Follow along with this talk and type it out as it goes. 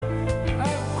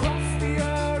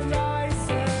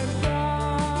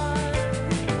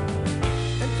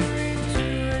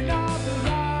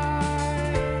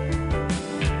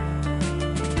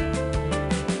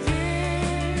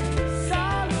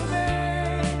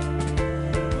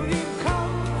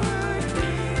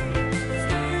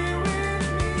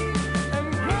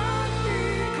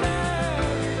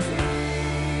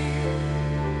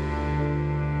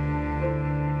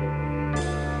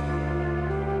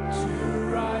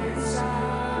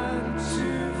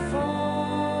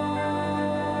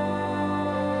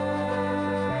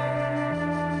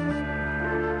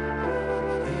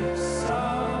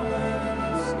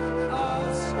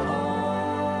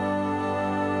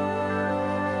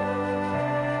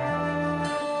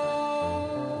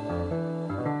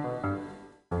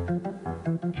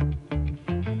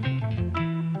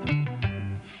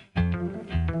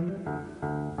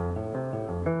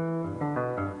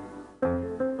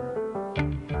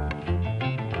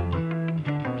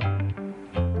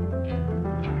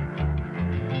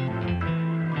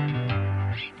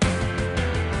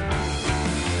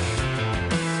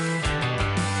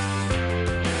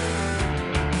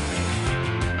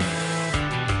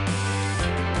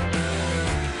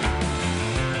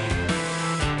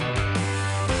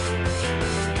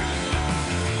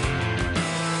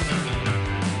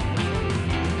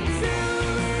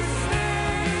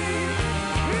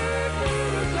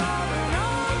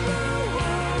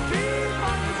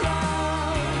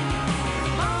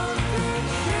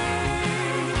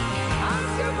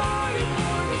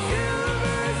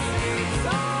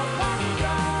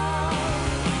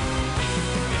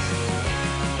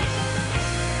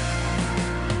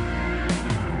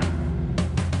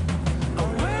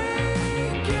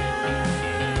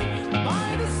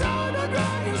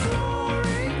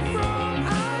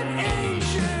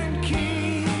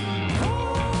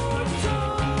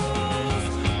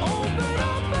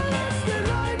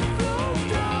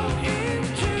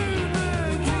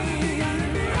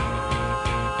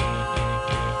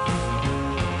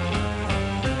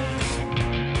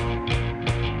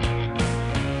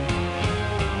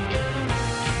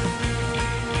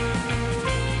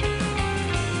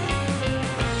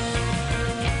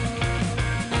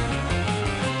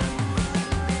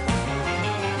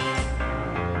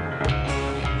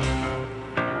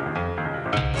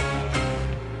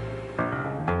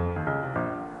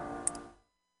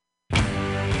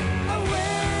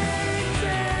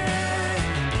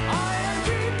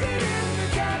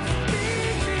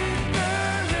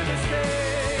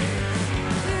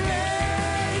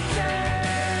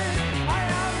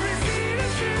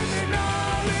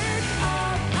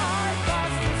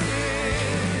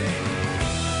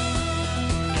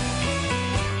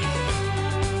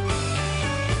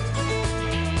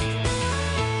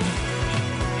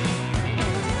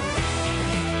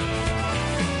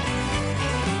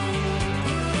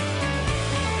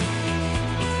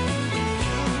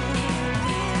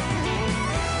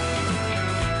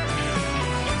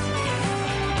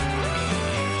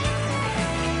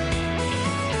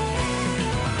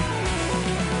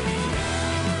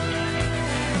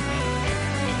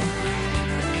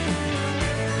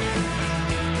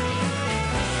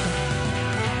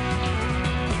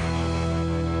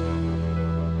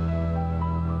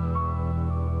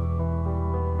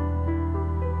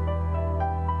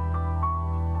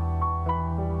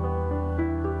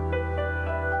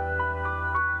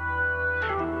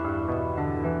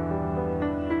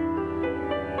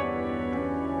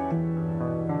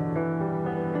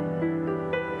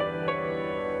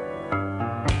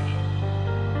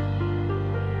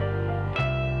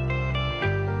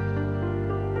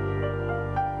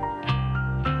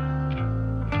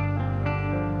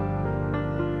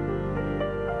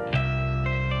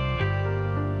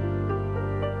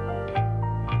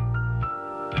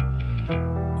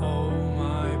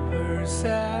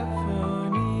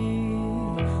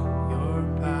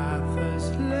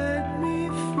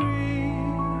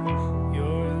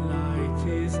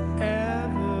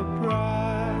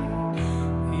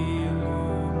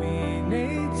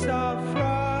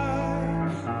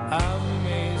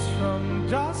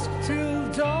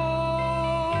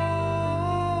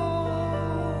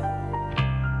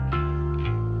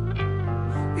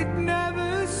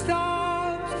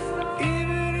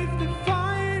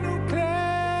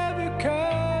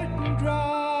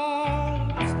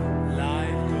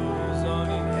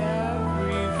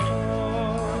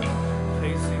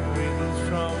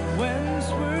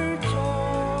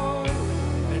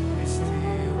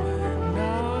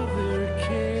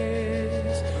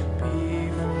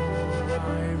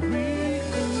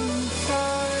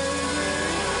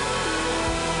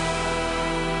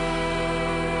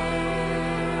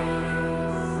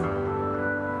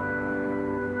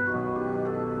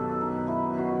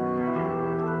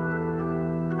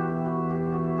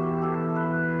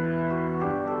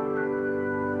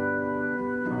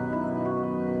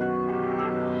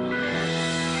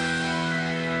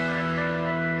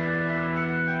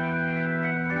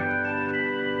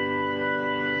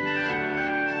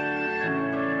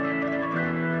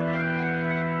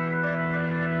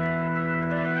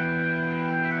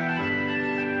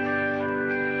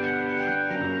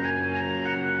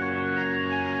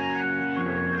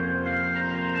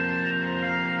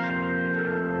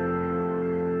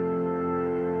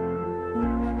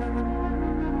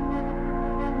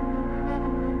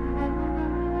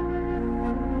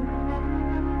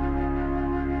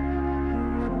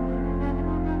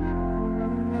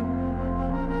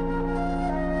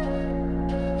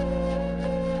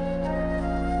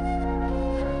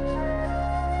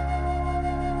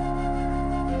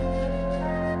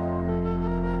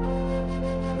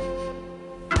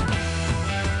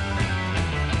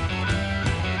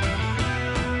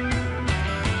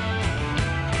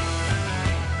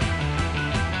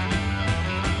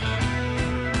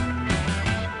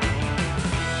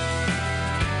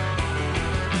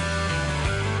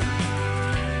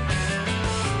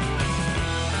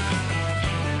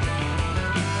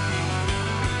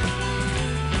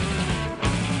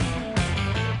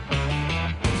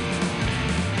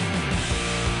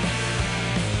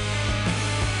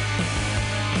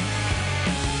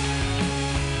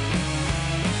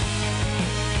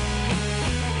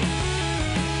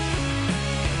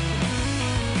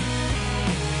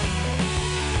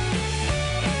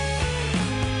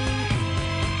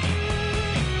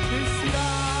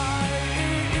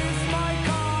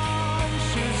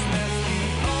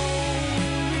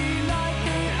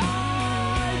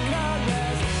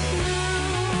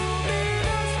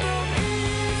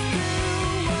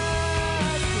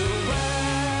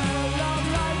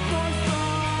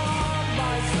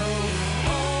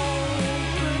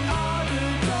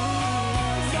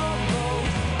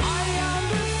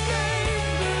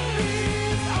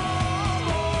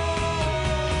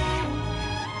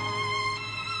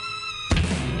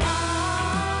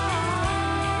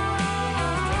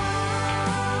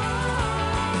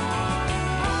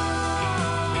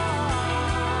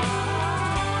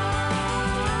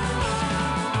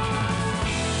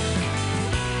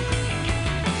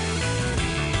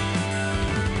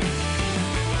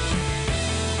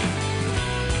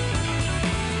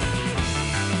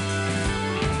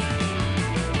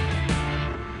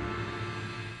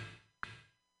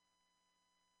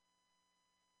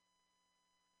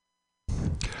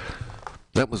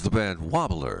That was the band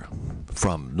Wobbler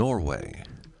from Norway,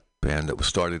 band that was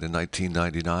started in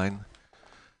 1999,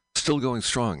 still going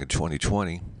strong in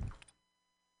 2020.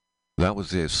 That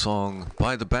was a song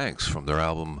by the Banks from their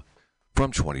album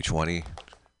from 2020,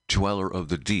 Dweller of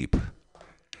the Deep.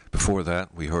 Before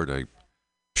that, we heard a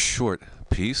short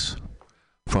piece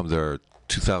from their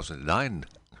 2009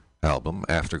 album,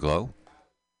 Afterglow.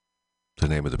 The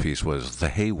name of the piece was The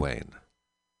Haywain.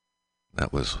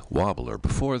 That was Wobbler.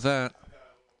 Before that,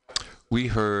 we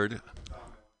heard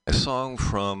a song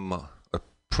from a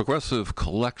progressive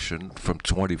collection from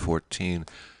 2014.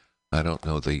 I don't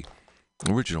know the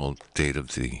original date of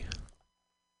the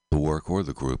work or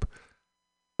the group.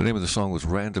 The name of the song was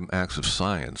Random Acts of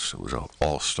Science. It was an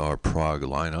all-star prog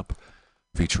lineup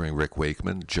featuring Rick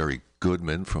Wakeman, Jerry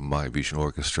Goodman from My Vision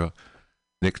Orchestra,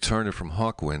 Nick Turner from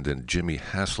Hawkwind, and Jimmy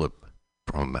Haslip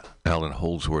from Alan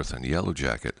Holdsworth and Yellow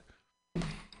Jacket.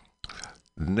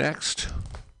 Next,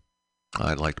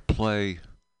 I'd like to play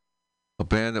a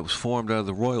band that was formed out of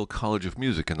the Royal College of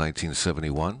Music in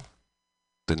 1971.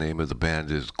 The name of the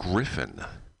band is Griffin.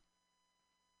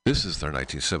 This is their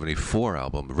 1974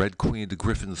 album, Red Queen to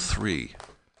Griffin 3.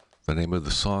 The name of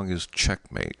the song is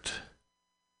Checkmate.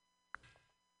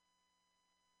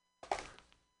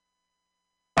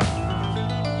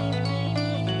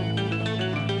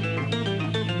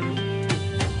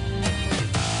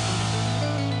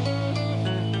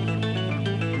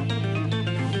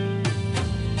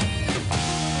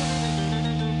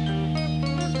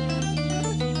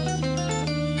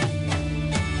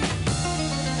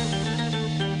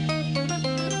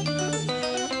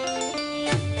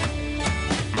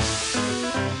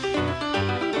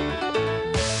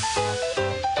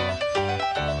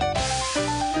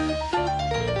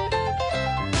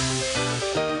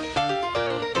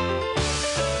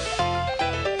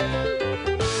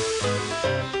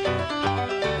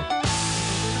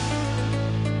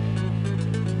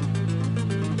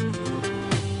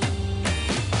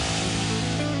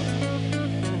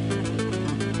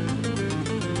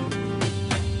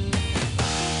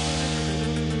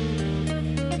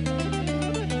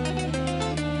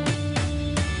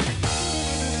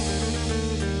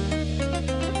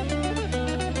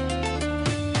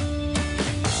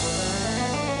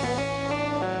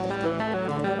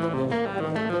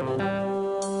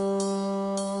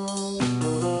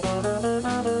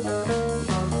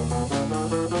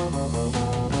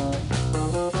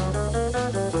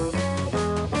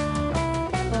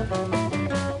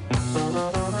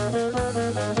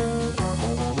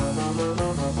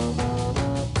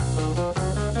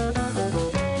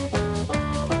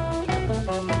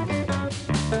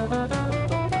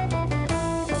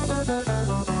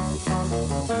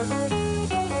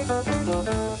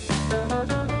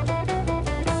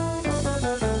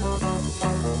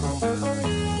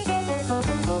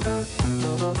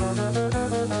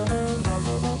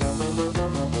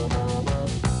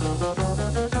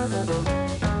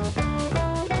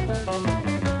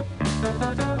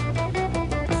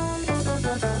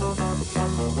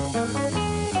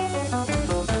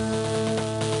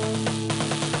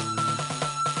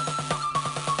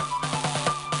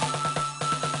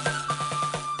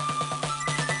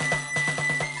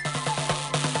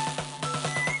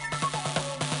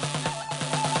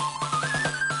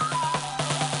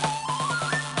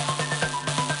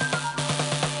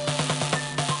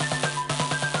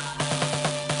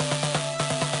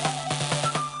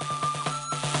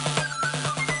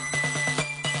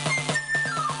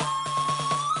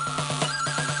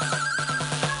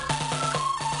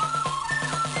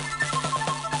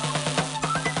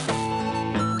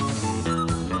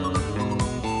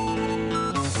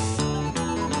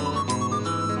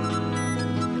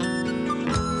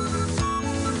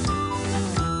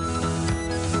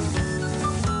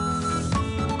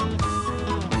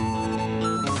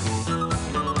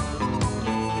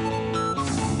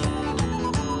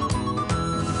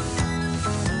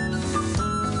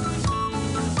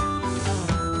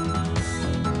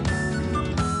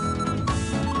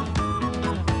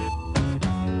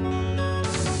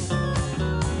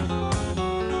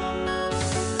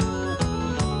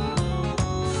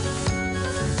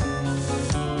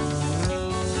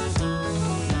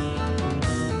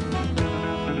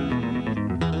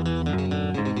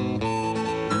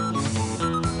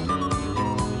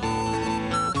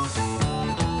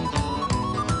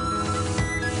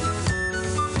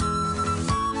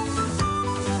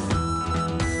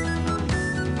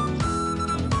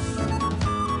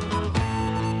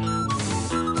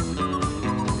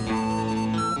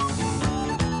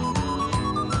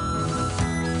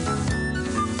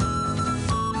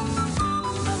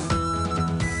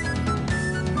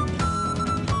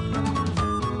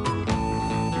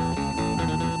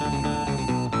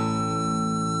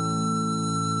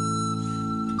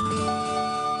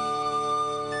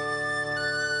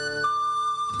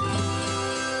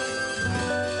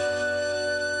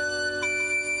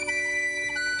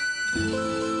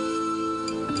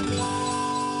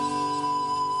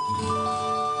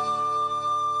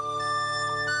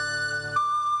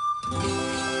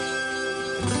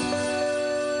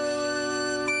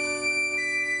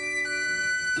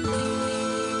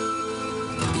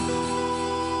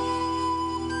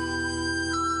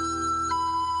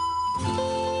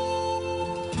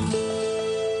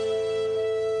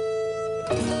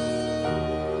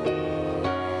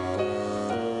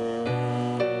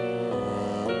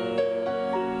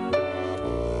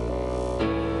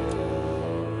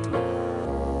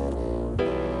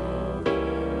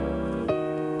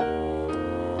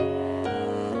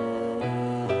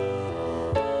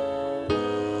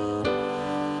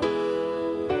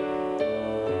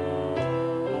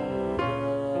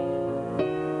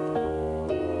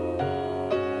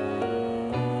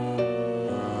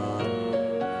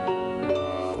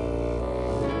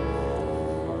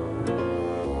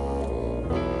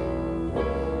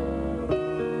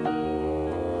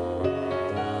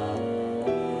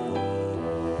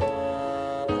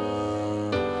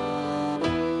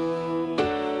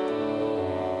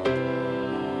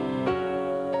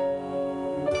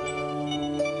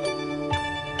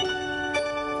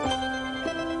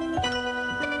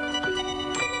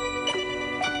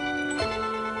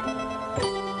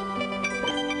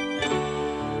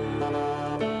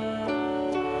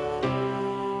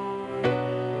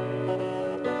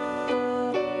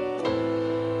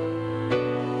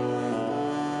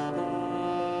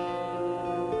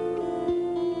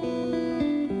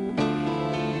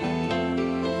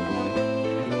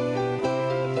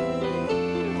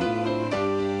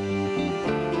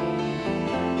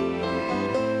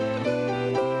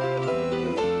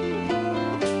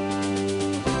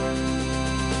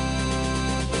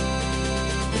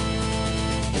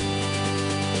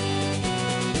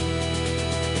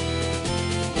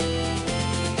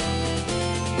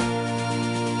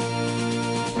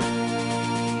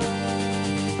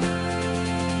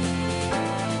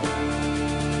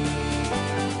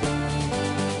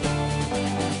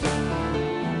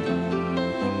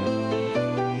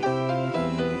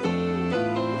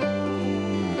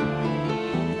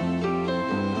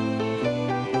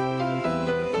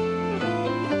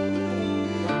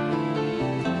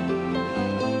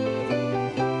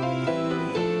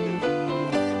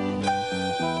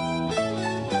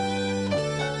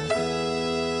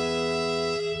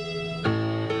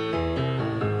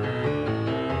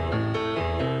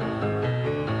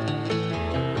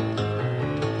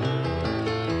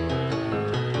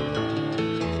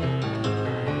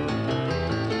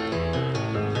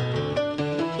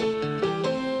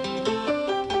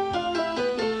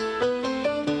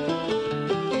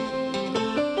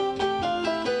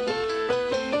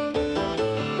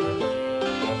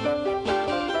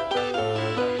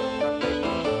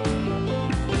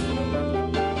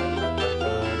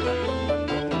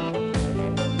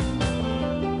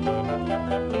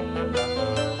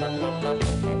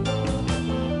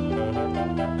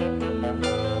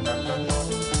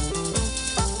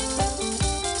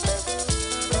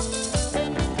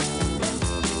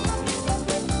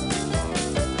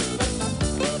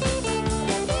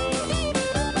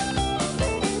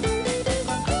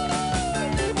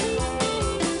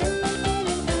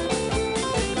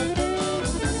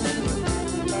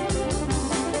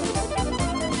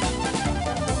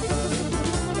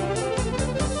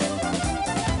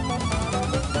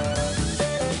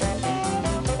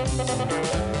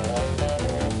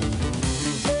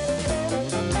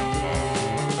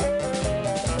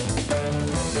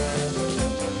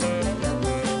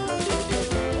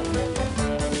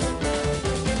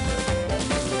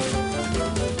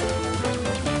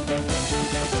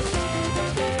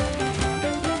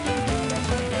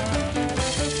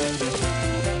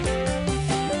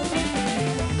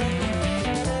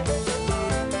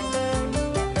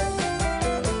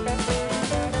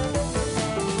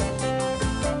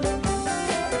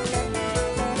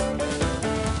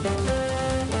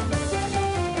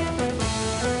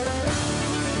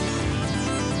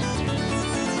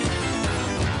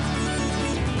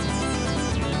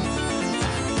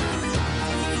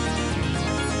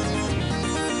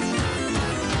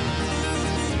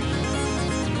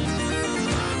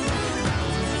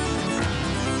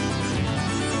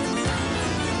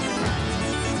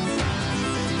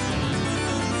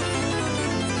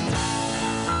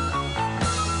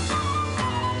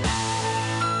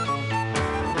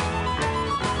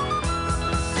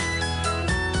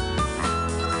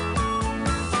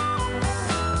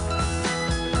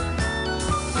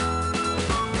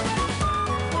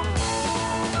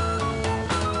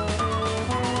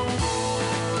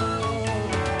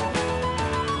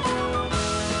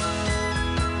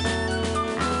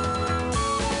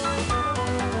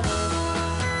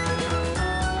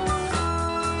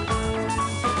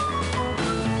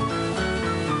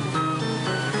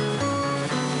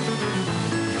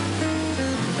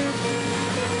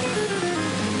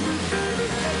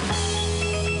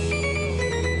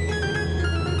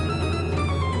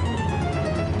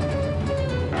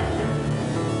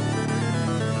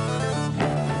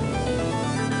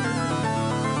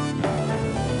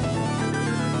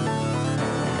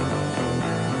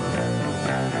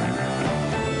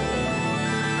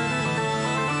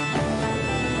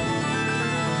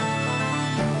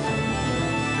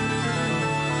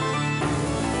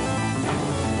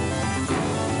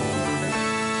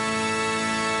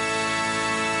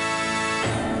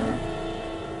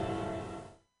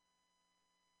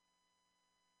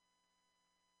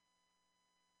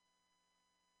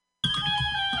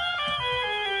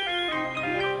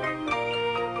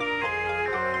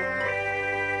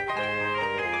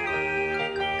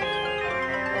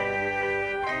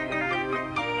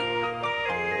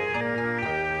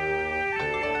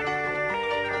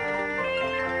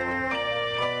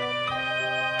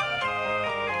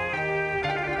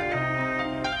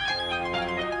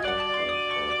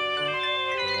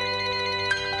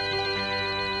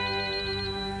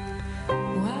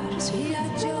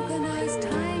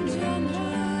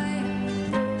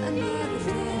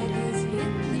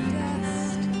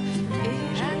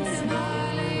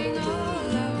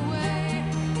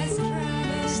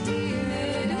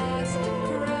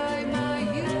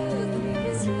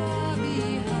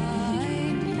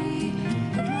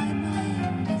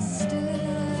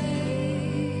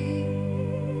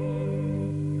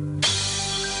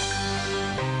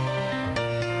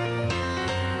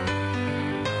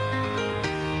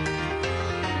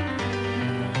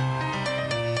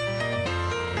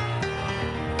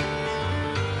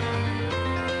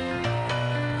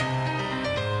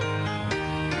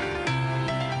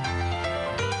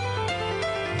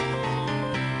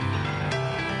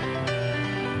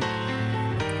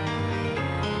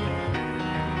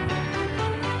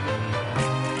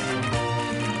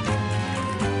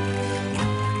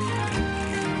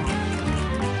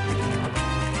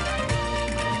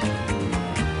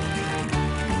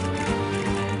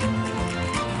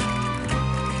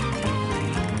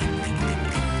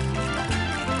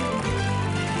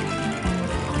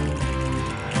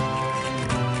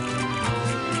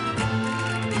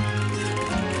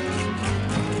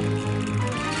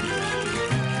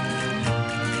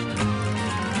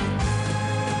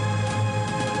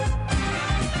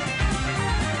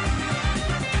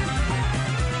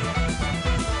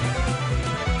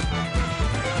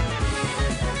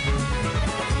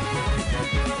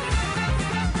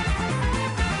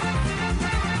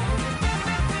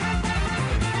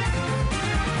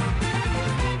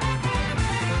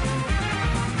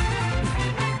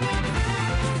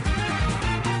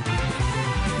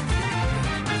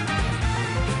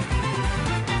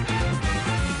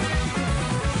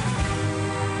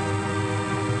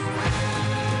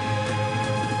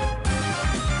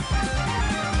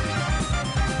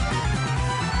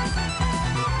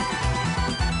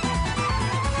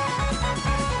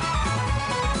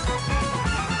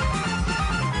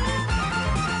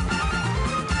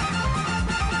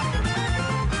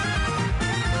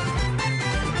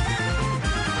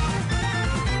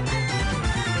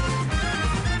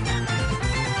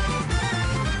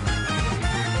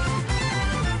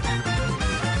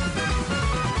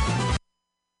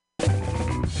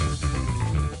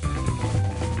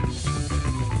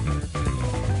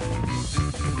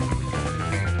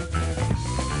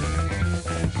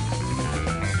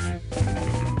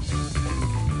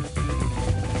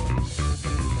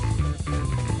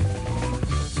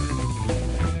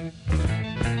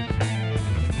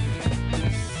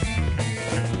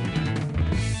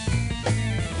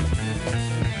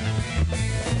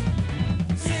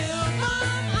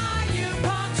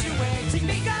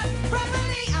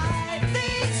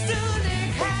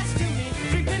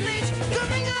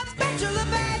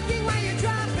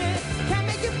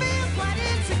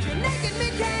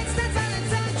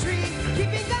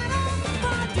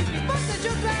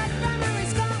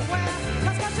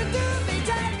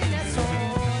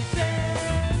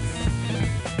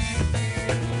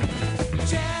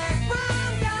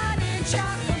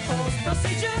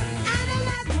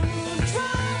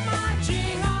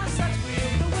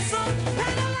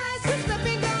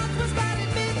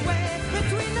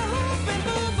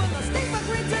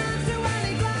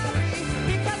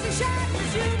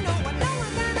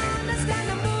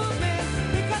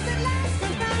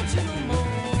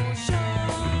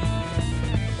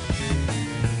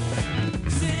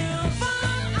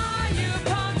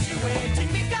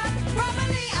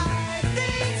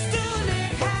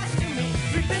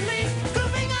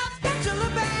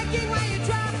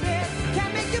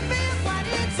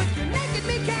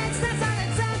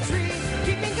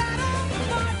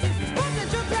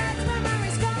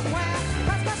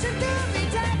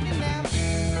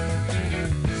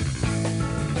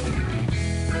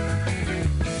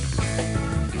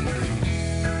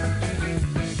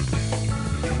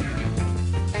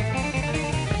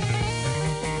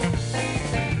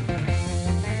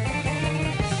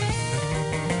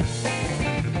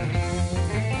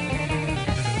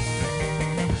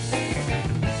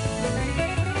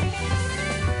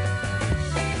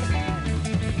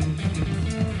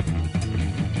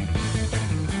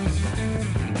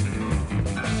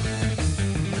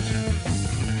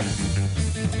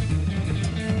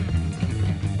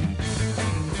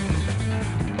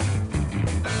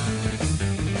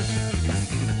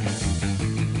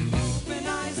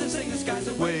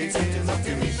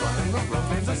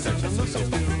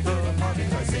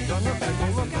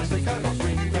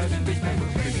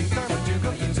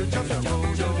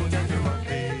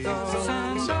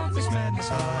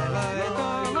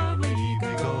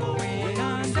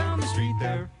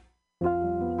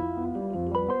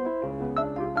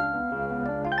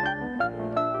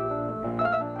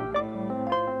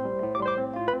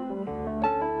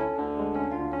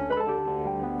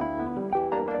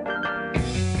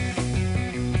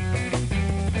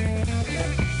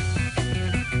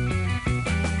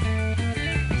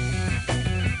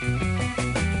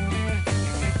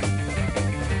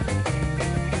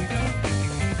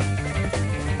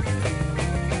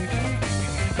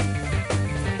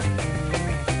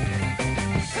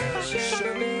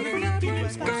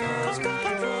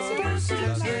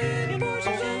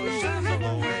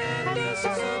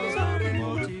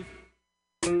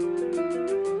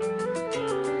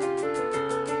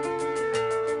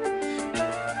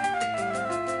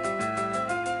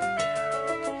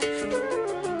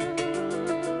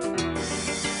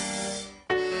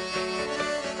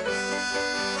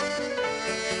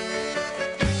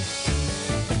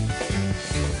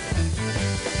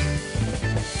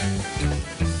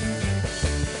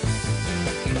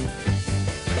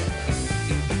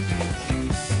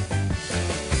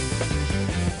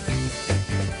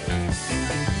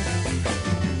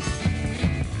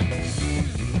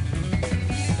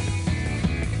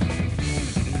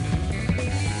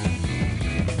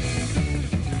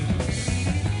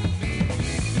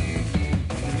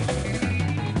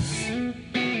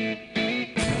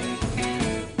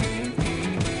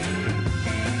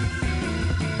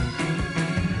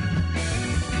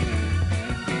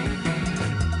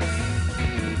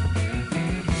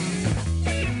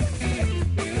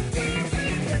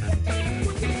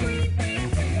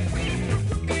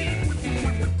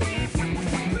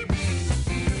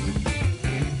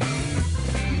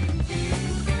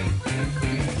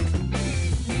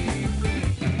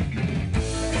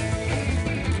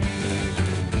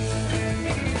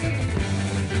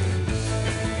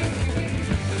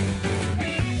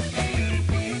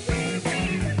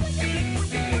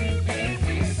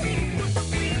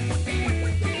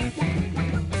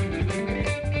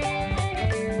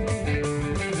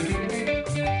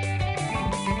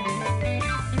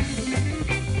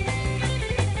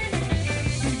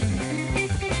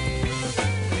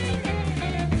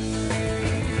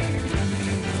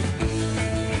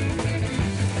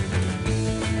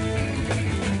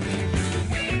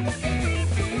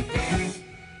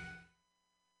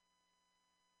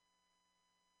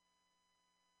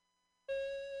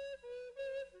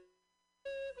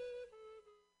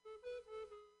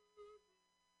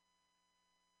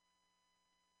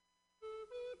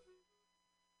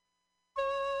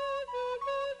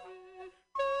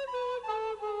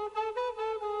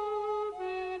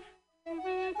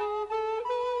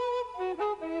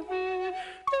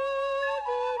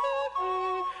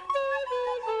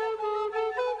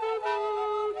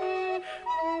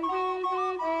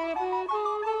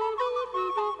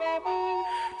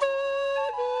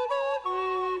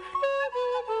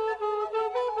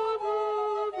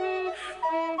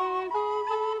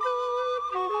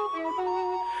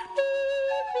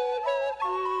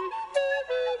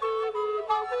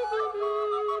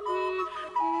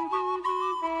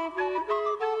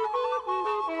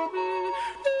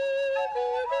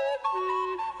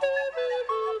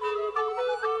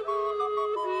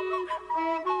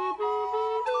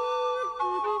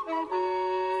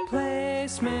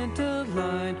 placement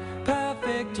aligned,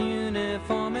 perfect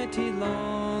uniformity,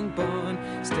 long bond,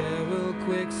 sterile,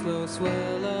 quick, slow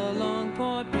swell along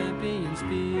port Olympian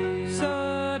speed.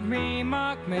 Third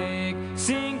remark make,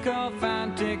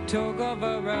 sycophantic, toga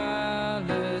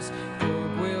viralis,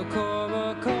 brook wheel,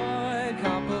 coracoid,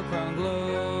 couple crown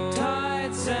glow.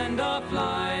 Tight send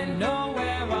offline,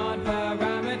 nowhere on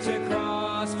parameter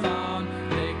crossbound,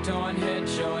 lake torn, head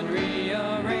showing,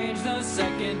 rearrange the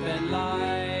second bend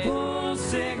line. Pull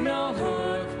signal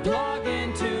hook, plug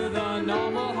into the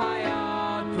normal high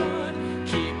output,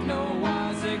 keep no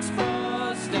wires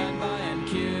exposed, stand by and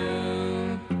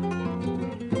cue.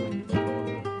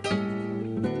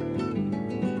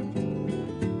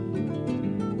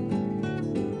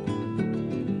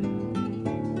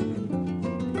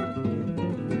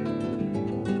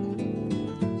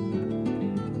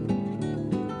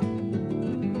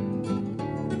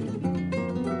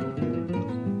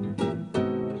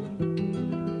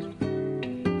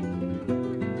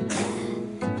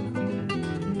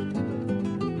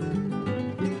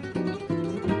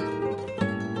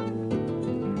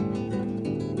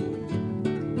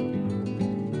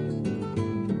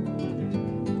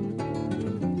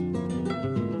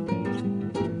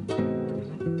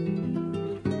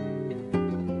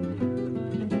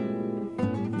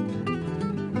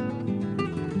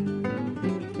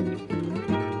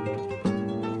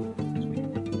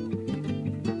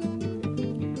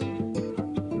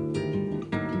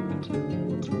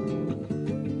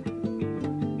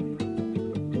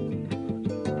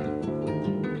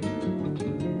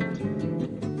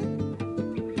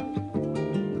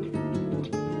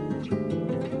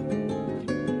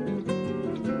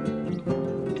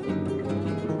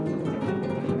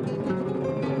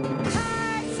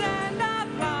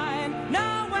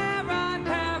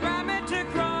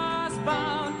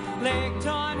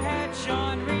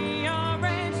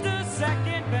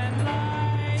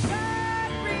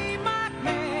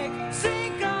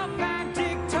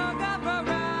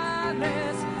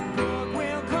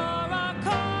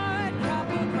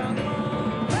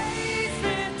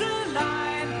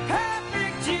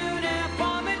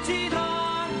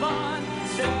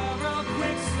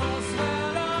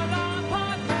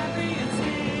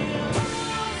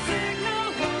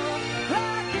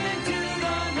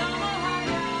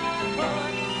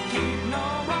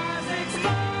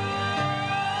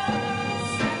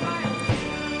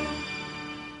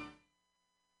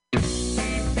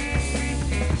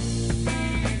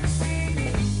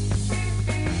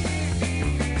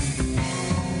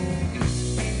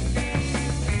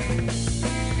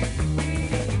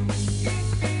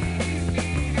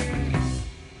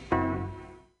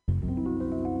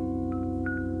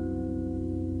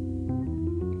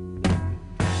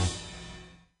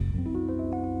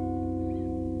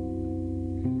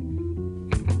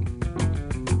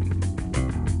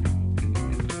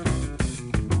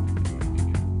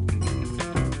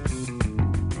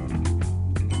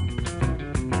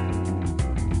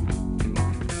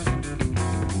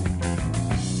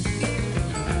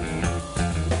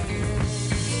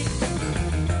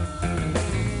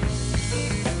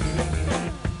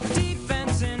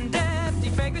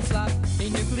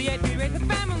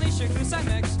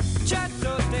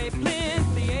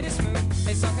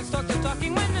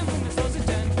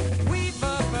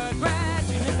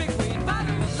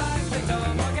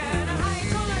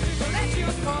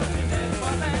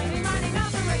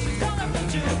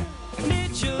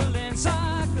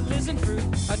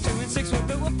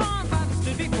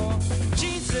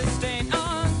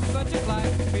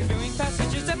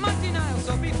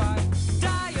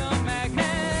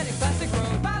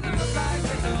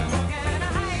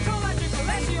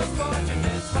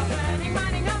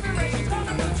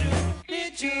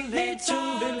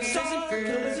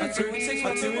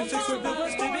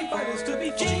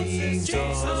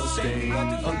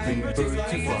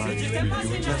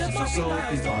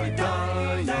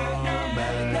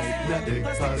 Magnetic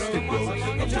plastic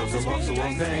road observes along so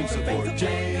long name support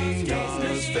Jane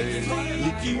does stay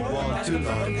leaky water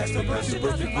line has no past the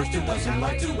perfect question doesn't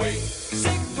like to wait.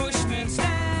 Sick bushman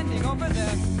standing over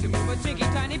there to move a tinky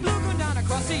tiny blue go down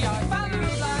across the yard. Father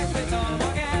of life, it's all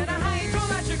again a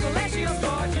hydrological issue of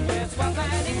fortune bits while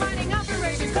planning mining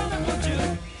operations colorful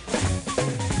June.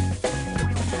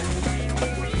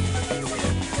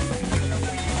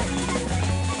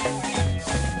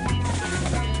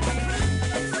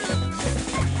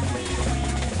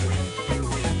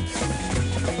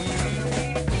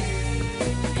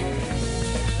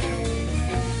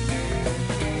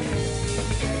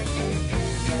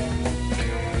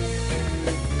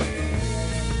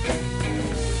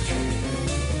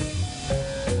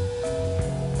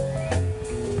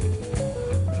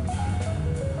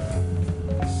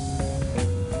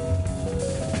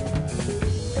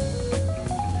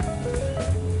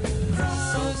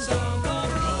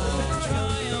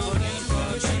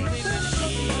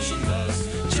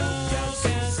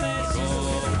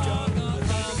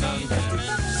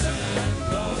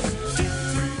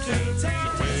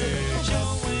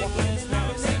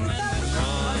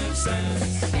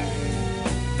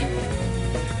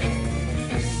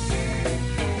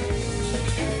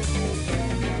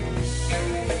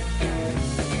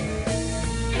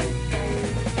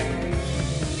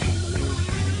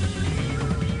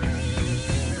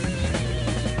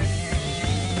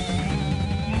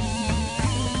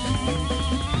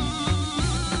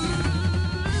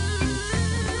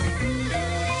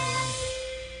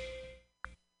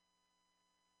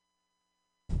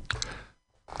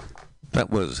 That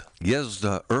was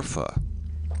Yezda Urfa,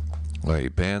 a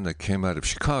band that came out of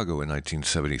Chicago in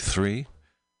 1973,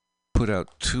 put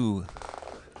out 2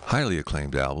 highly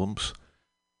acclaimed albums.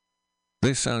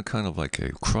 They sound kind of like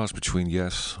a cross between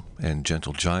Yes and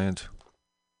Gentle Giant.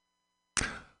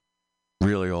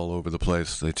 Really all over the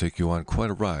place. They take you on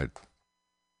quite a ride.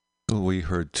 We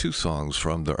heard 2 songs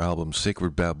from their album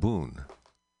Sacred Baboon.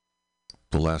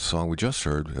 The last song we just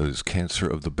heard is Cancer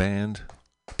of the Band.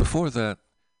 Before that,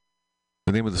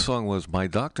 the name of the song was My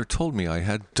Doctor Told Me I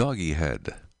Had Doggy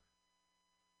Head.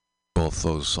 Both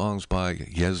those songs by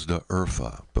Yezda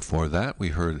Urfa. Before that, we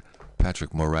heard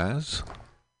Patrick Moraz,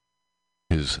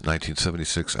 his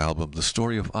 1976 album The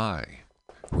Story of I,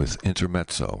 with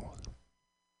Intermezzo.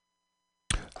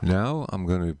 Now I'm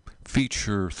going to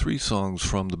feature 3 songs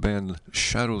from the band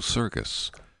Shadow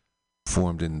Circus,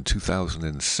 formed in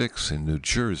 2006 in New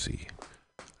Jersey,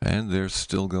 and they're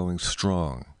still going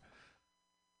strong.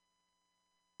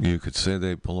 You could say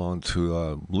they belong to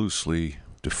a loosely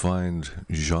defined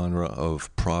genre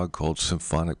of prog called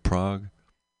symphonic prog.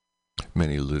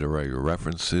 Many literary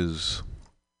references.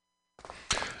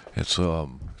 It's a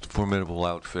formidable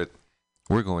outfit.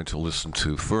 We're going to listen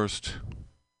to first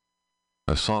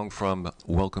a song from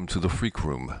Welcome to the Freak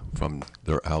Room from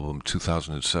their album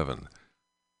 2007.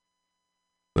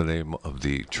 The name of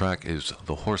the track is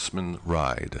The Horseman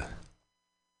Ride.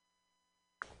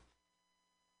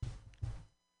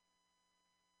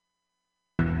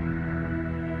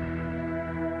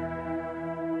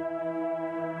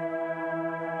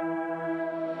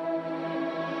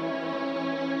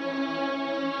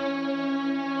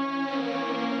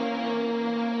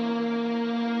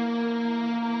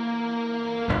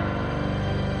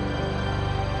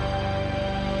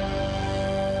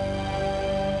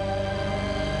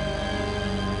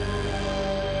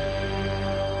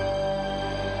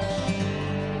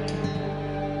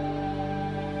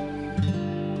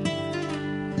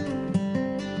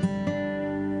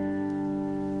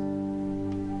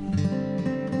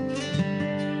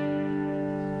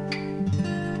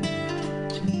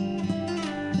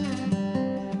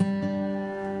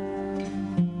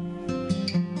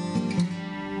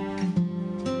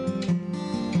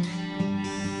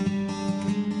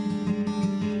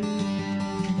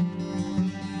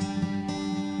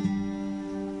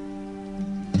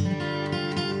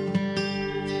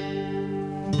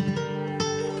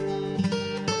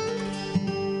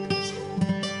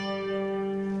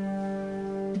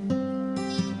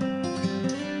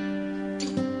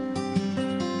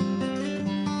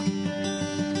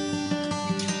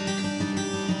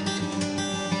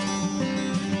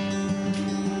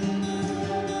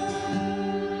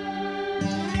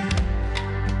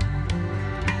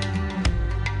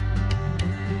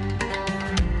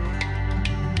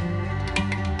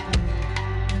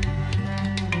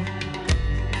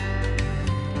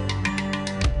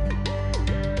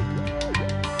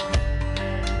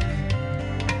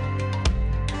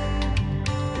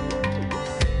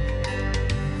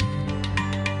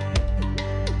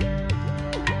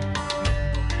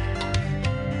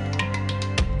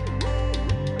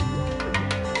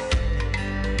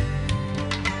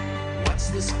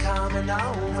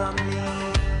 Over me,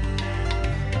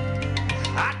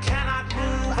 I cannot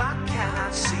move, I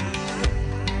cannot see.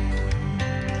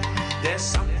 There's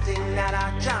something that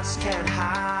I just can't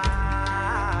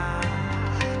hide.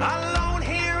 Alone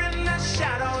here in the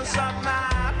shadows of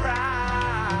my pride.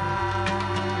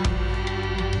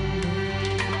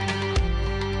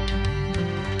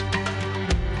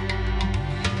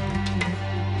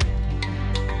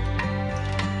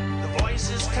 The voice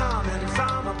is coming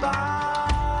from above.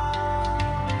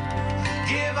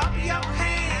 Give up your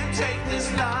pain, take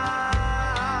this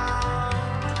love.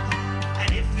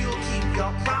 And if you'll keep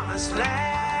your promised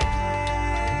land,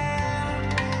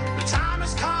 the time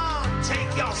has come,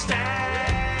 take your stand.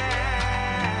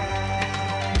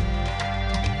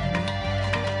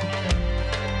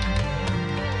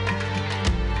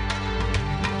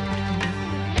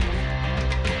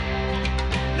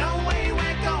 No way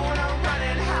we're gonna run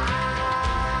and hide.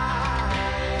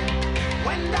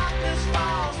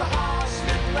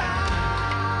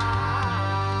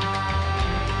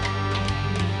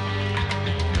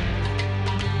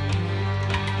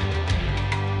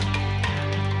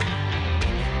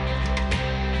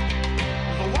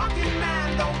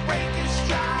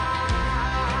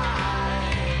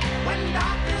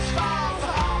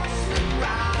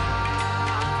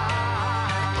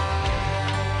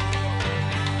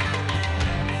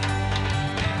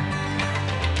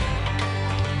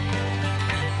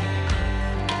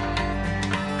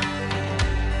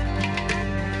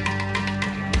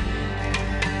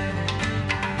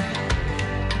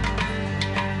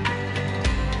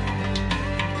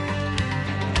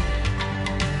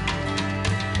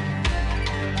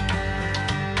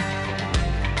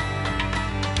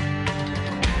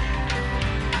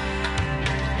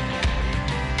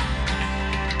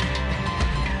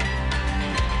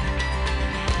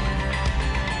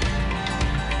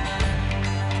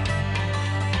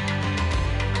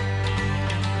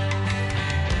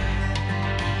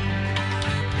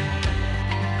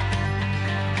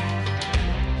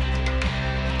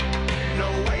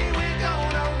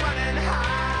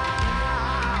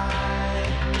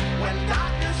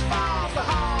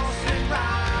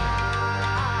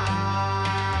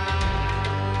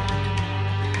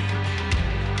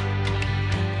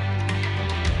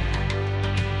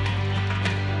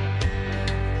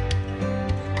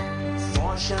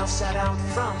 shall set out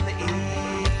from the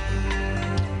east.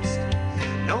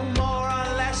 No more or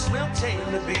less will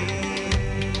tame the beast.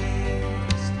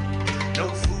 No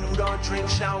food or drink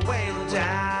shall weigh them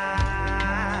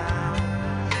down.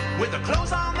 With the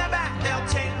clothes on their back, they'll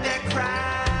take their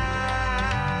crown.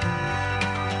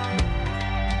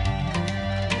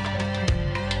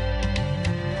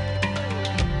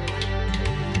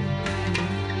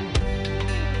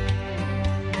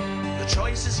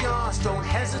 Choice is yours, don't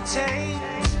hesitate.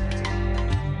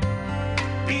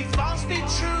 Be false, be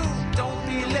true, don't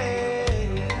be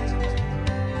late.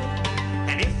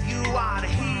 And if you are to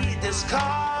heed this call,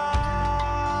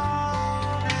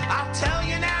 I'll tell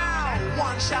you now,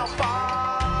 one shall fall.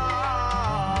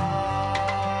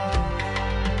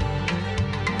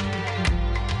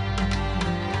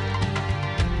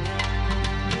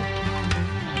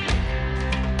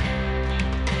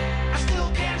 I still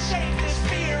can't shake this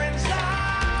fear inside.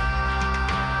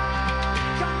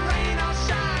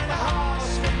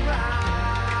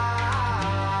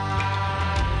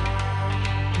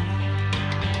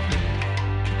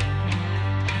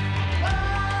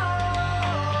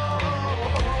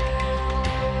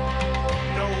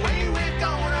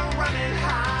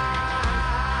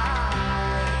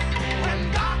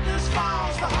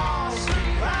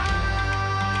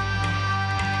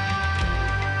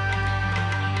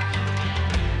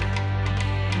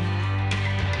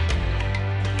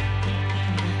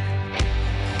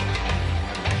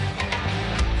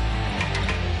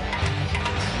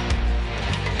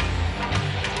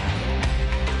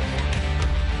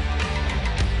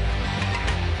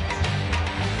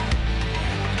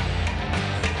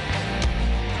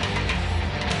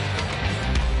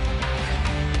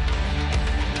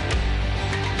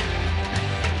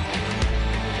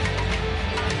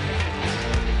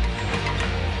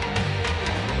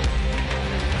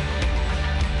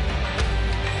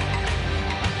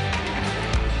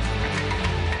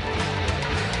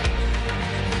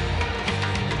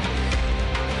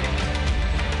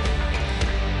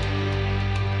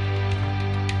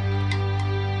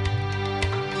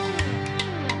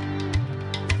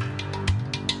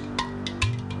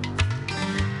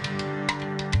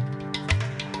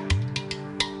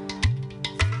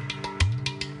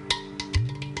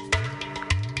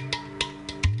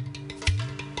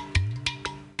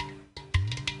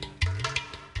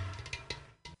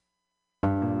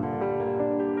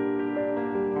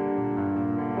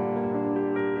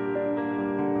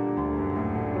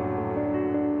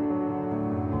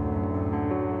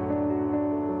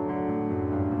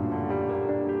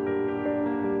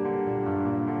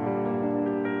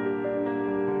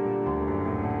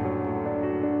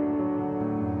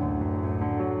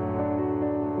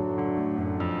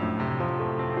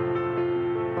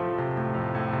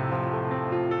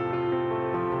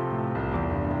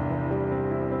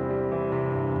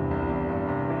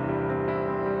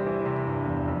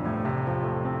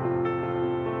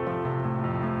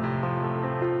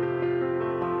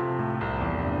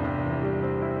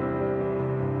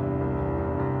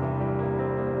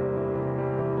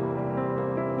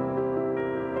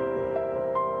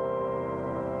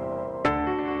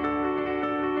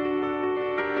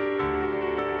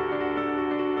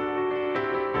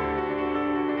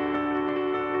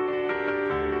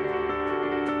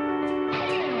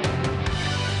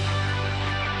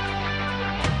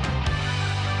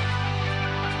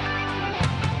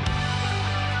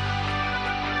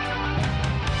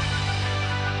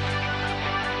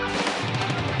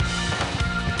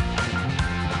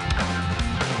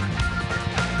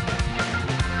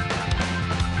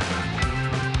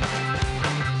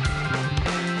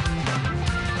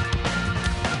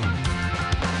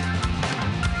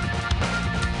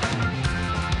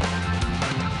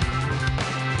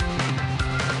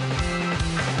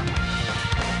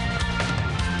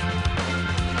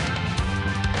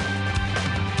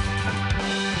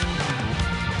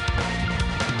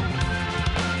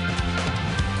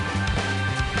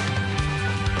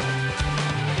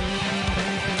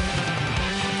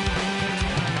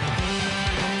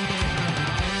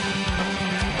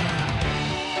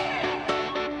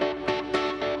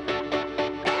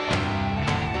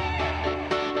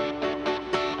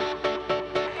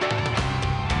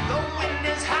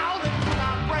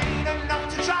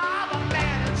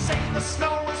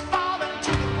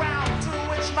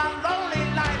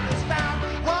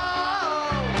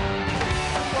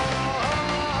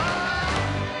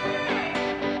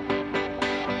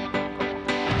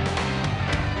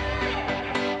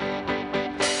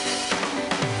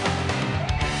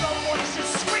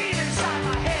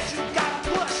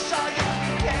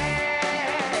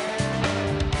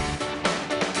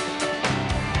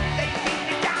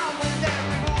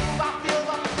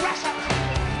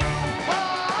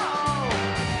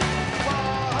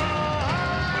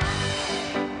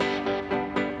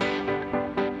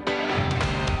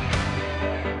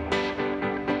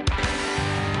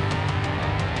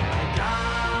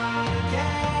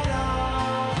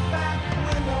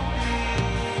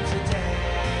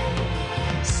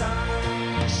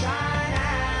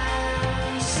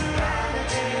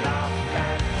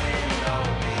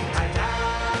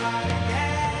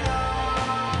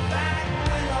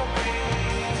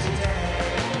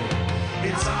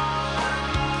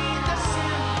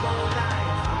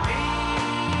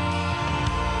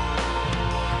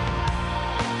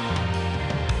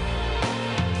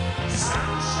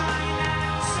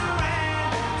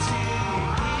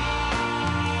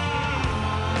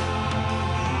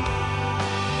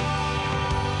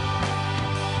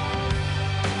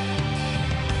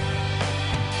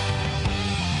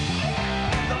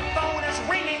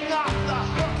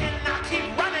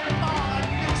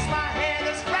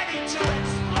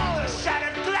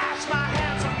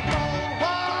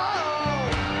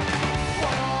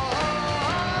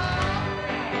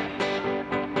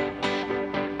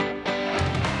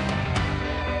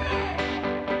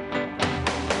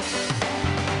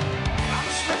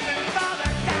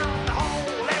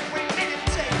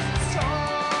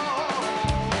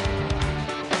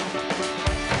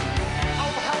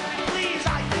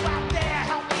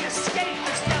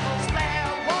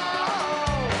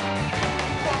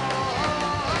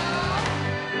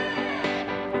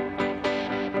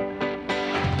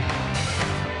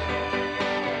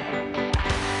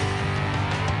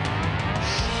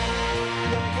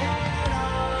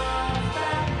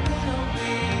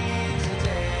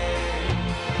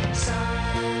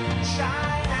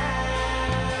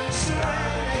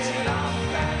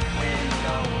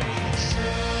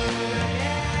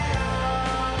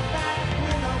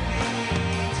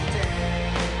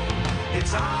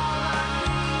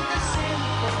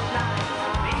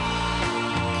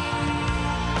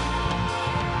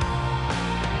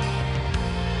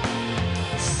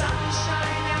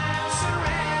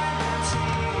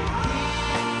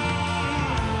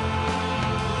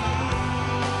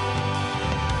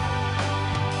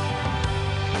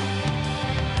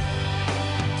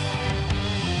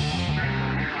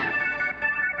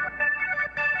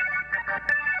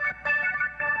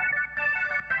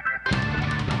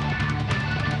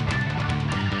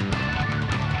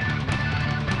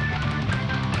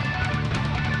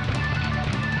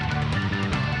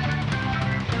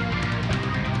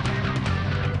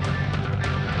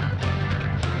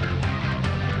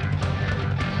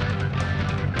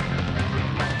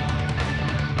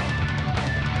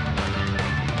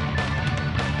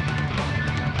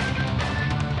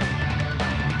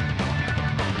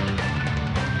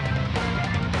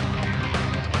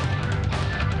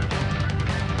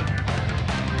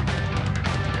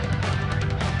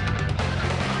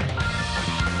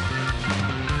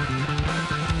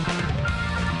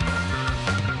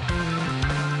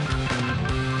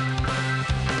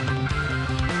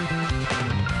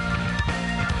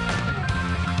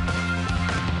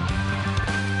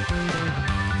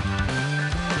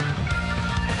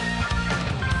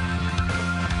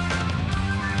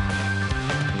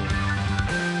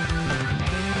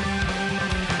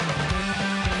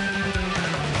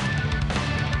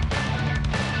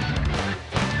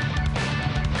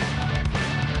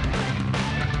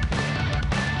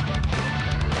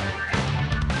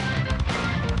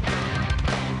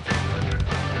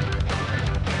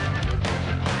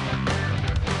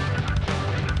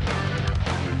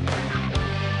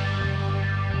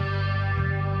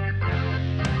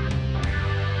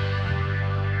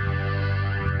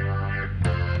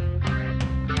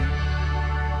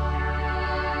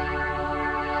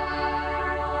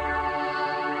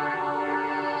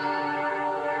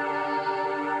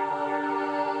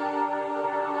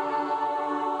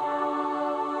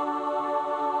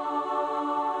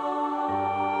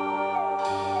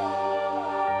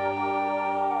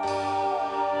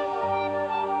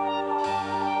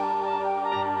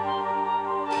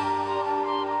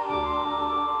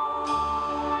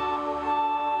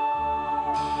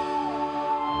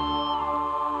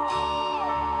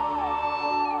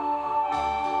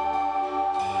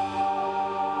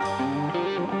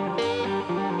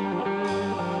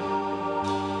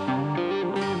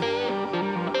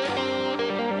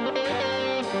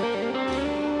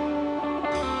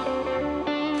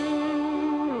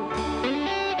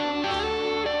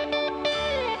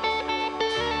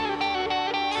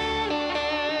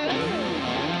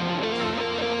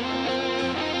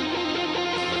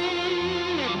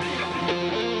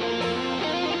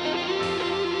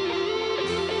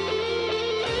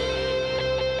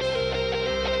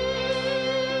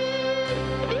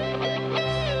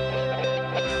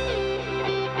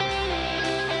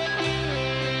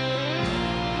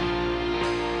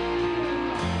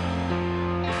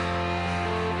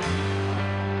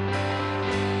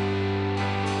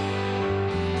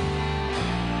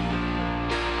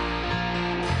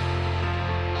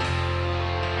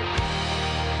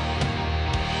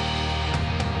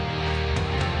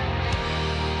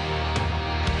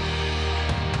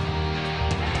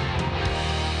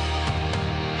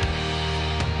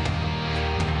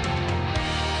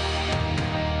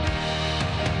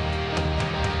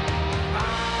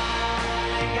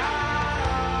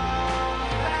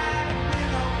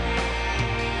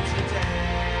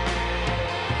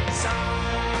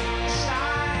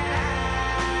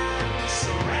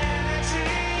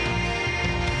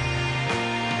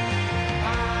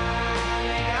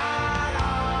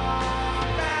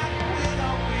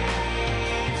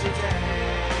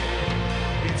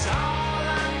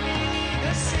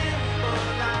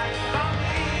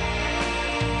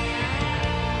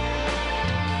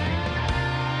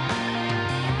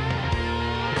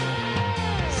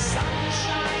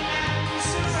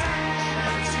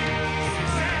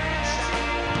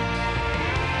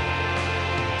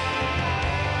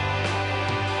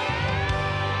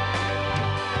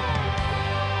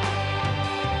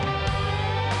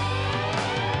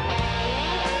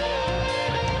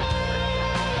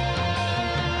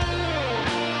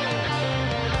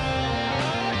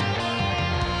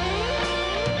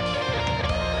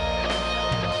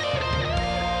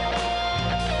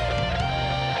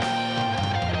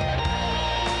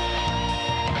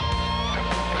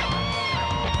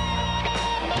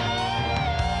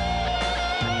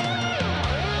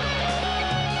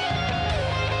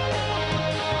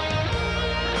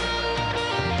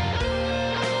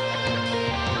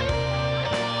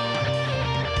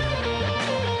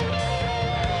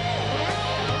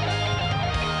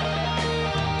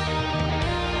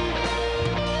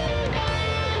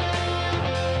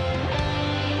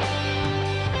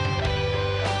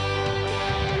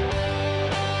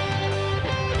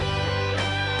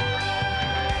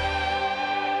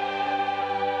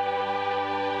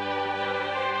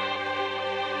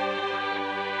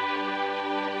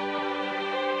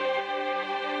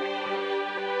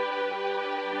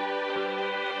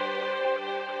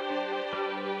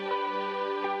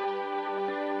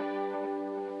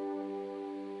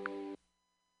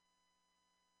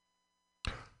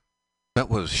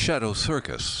 was Shadow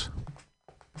Circus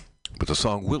with the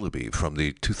song Willoughby from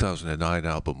the 2009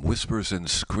 album Whispers and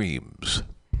Screams.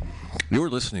 You're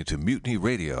listening to Mutiny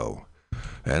Radio,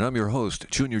 and I'm your host,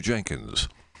 Junior Jenkins,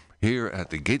 here at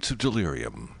the Gates of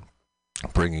Delirium,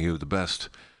 bringing you the best,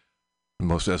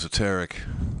 most esoteric,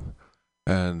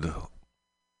 and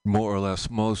more or less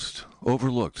most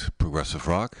overlooked progressive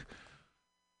rock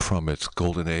from its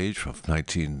golden age of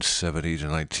 1970 to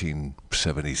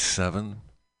 1977,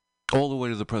 all the way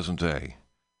to the present day.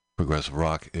 Progressive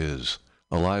rock is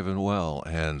alive and well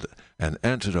and an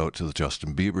antidote to the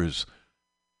Justin Biebers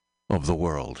of the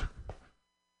world.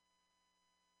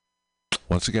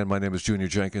 Once again, my name is Junior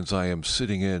Jenkins. I am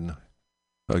sitting in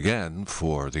again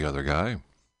for the other guy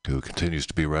who continues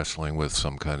to be wrestling with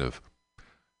some kind of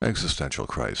existential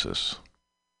crisis.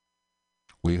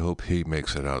 We hope he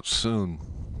makes it out soon,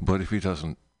 but if he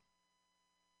doesn't,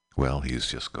 well, he's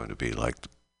just going to be like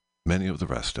many of the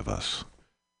rest of us,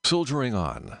 soldiering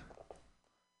on.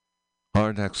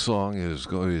 Our next song is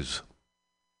going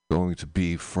to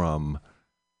be from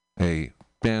a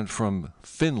band from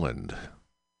Finland.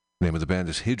 The name of the band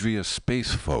is Hydria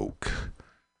Space Folk.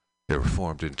 They were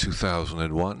formed in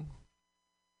 2001.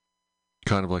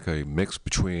 Kind of like a mix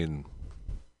between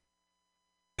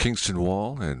Kingston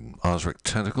Wall and Osric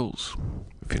Tentacles.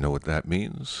 If you know what that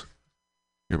means,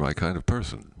 you're my kind of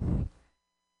person.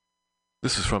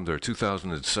 This is from their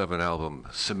 2007 album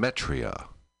Symmetria.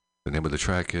 The name of the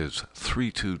track is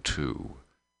 322.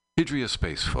 Hydria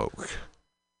Space Folk.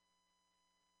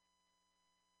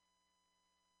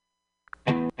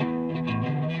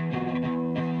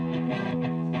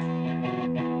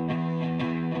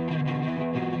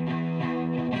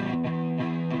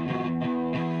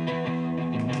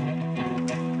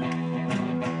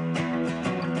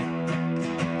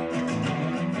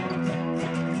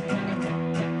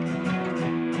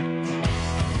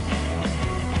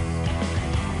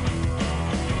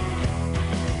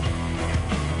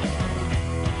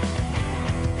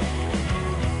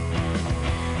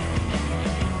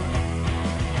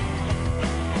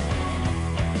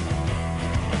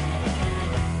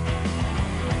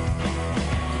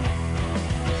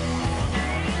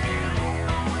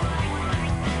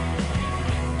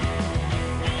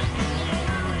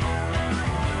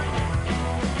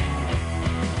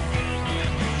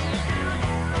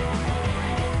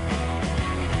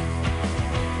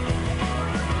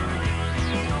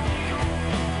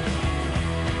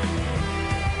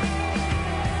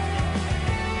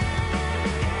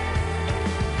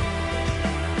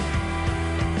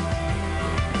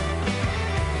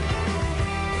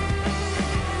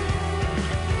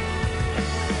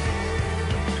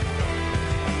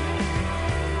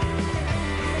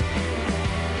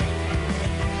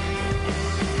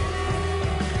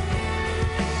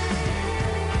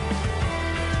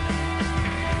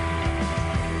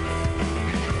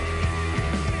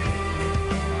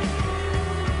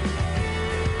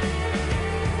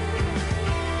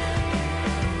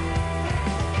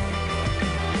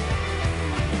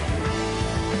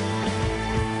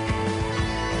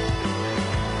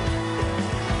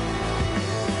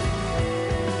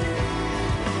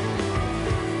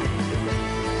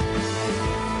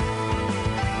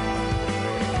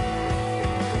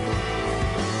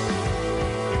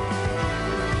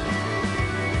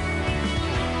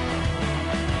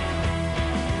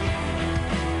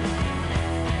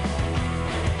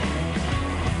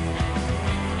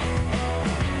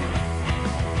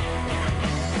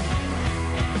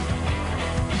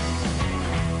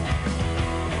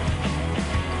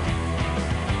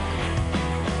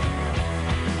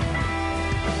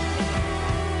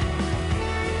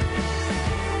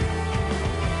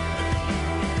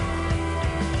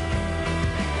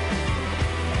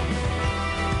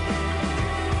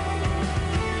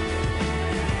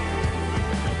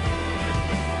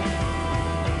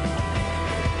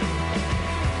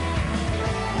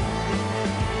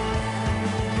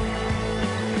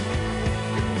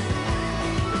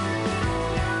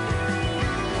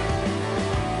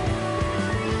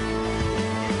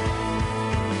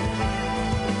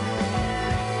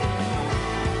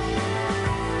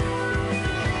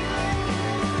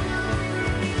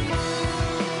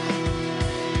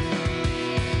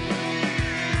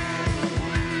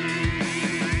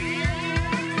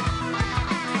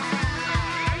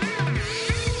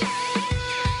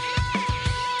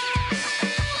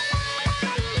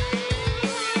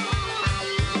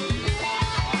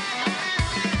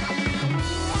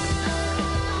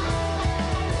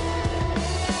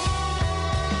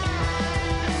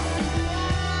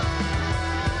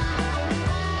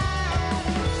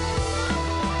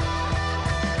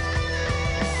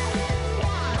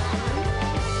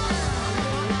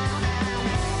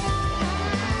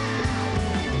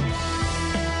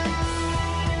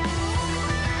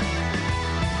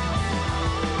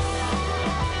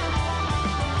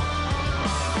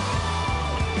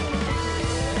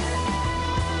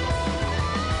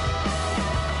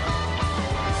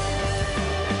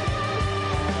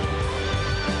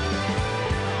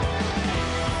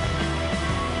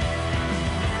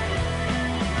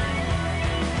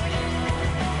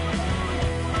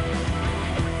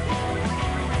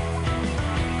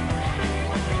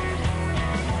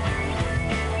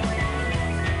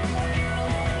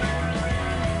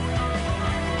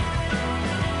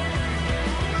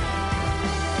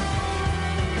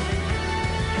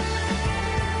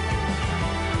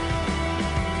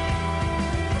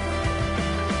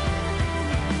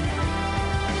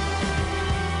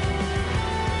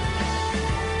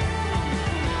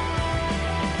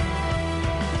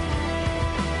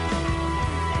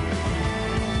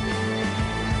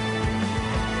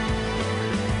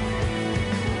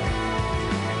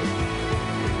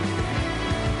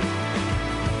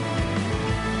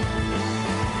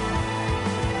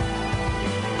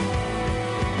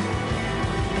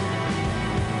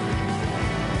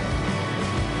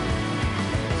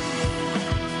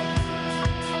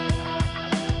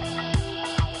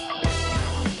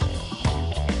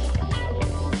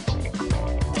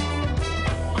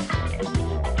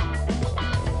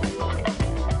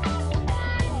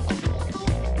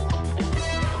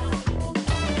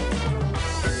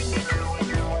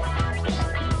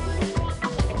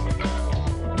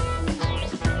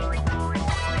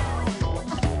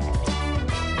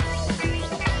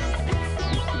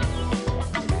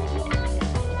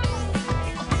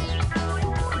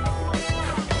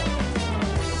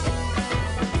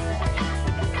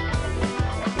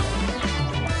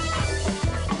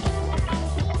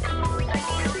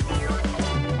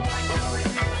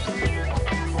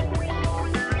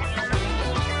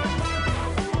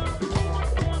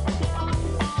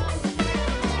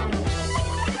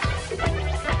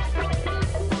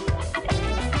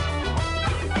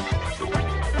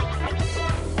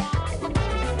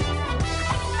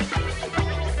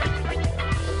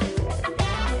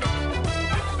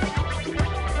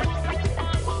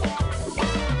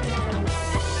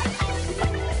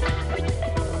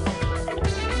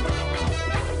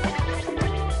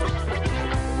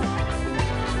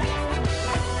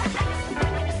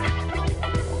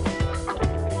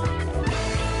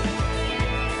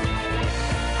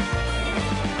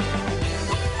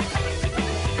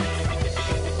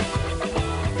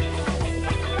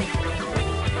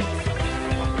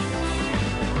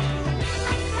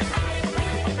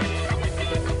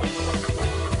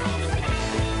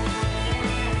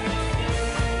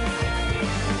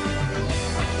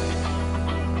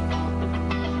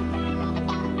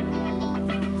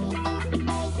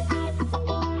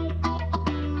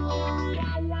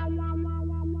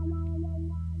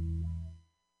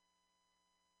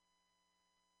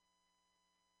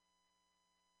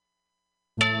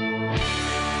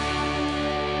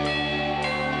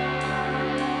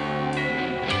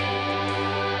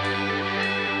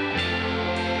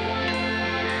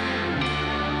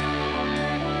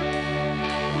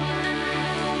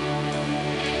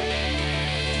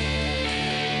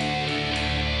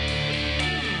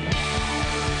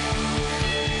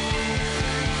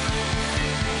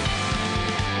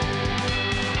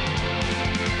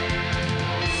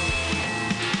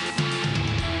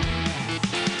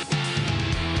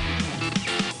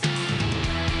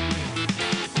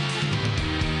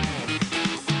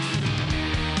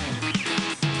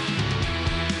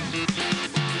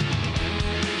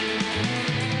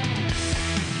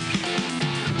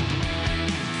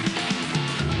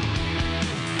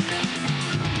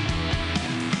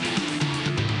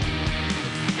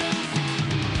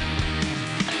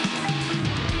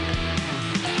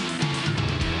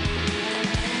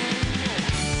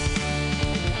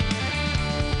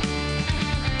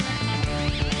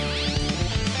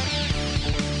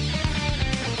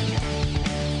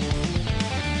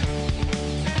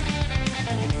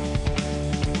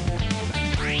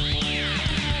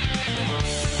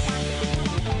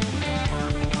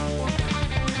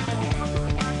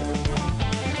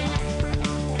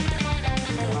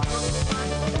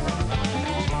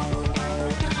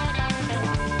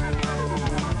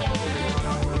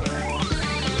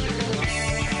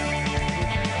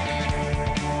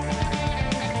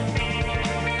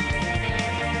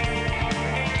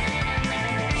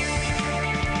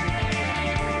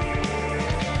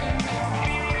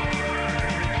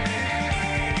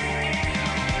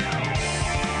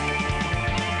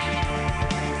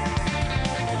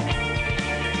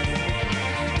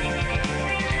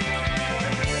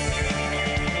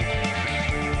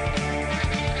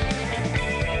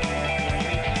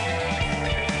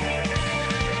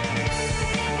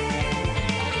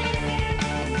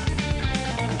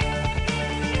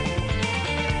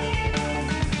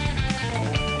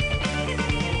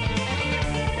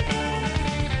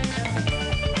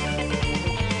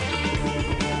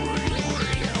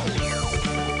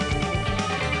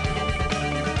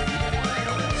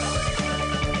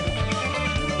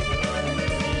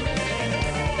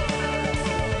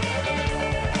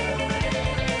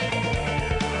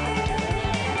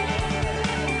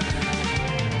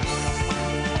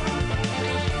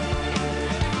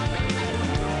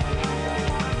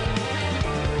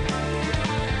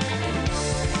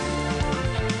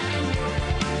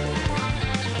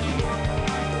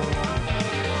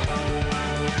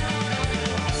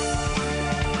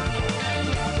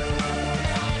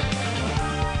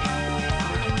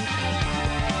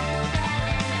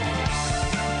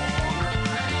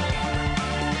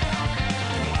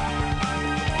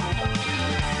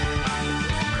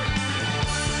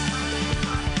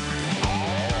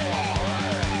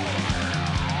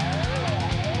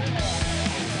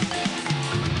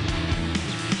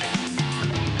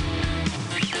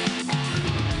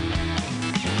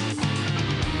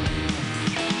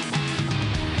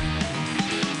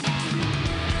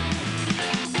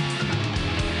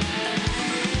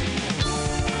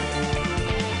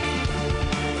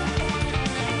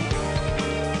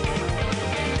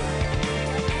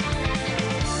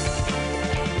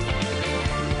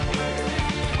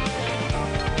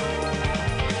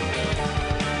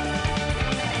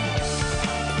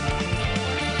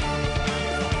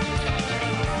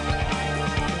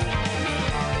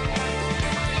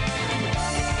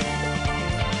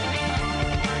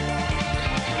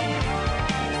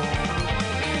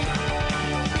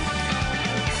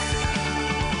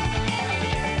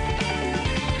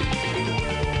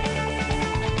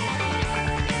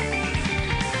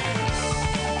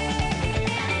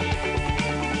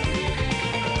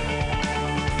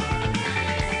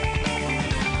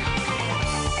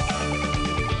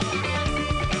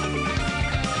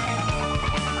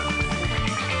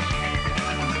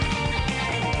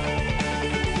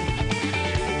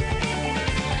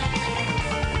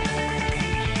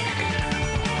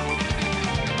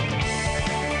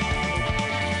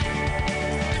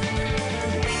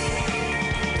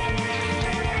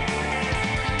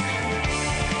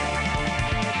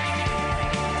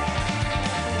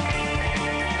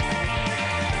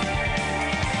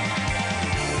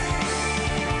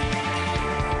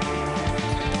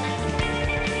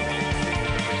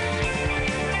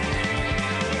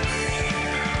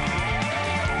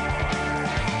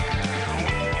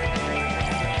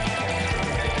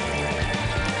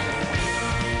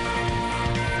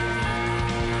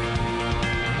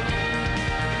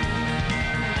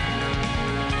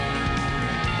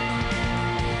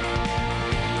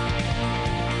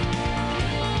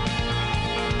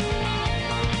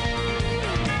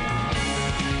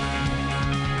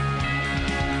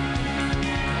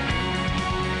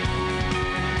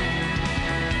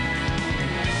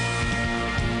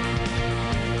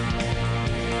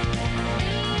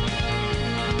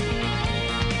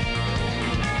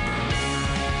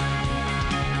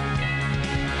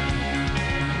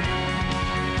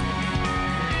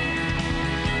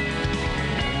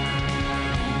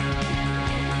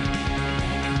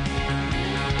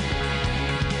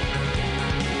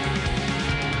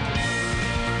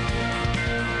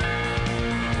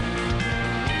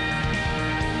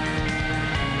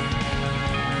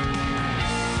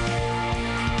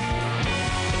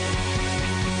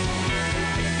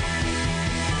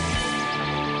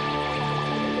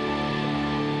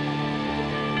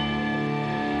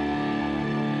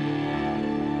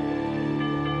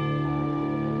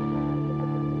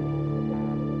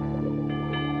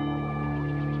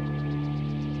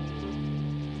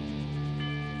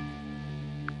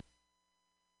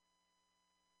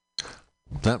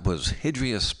 That was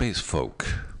Hydria Space Folk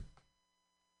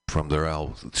from their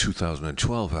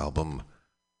 2012 album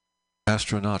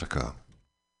Astronautica.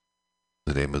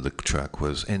 The name of the track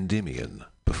was Endymion.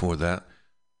 Before that,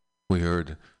 we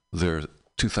heard their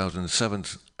 2007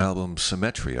 album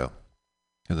Symmetria,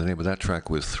 and the name of that track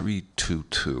was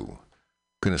 322.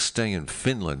 Going to stay in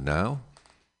Finland now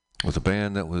with a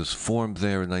band that was formed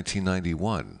there in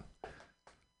 1991.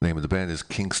 The name of the band is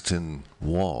Kingston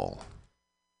Wall.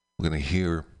 We're going to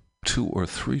hear 2 or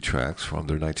 3 tracks from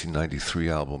their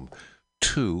 1993 album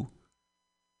 2,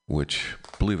 which,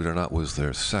 believe it or not, was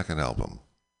their second album.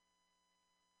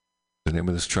 The name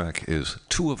of this track is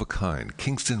Two of a Kind,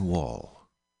 Kingston Wall.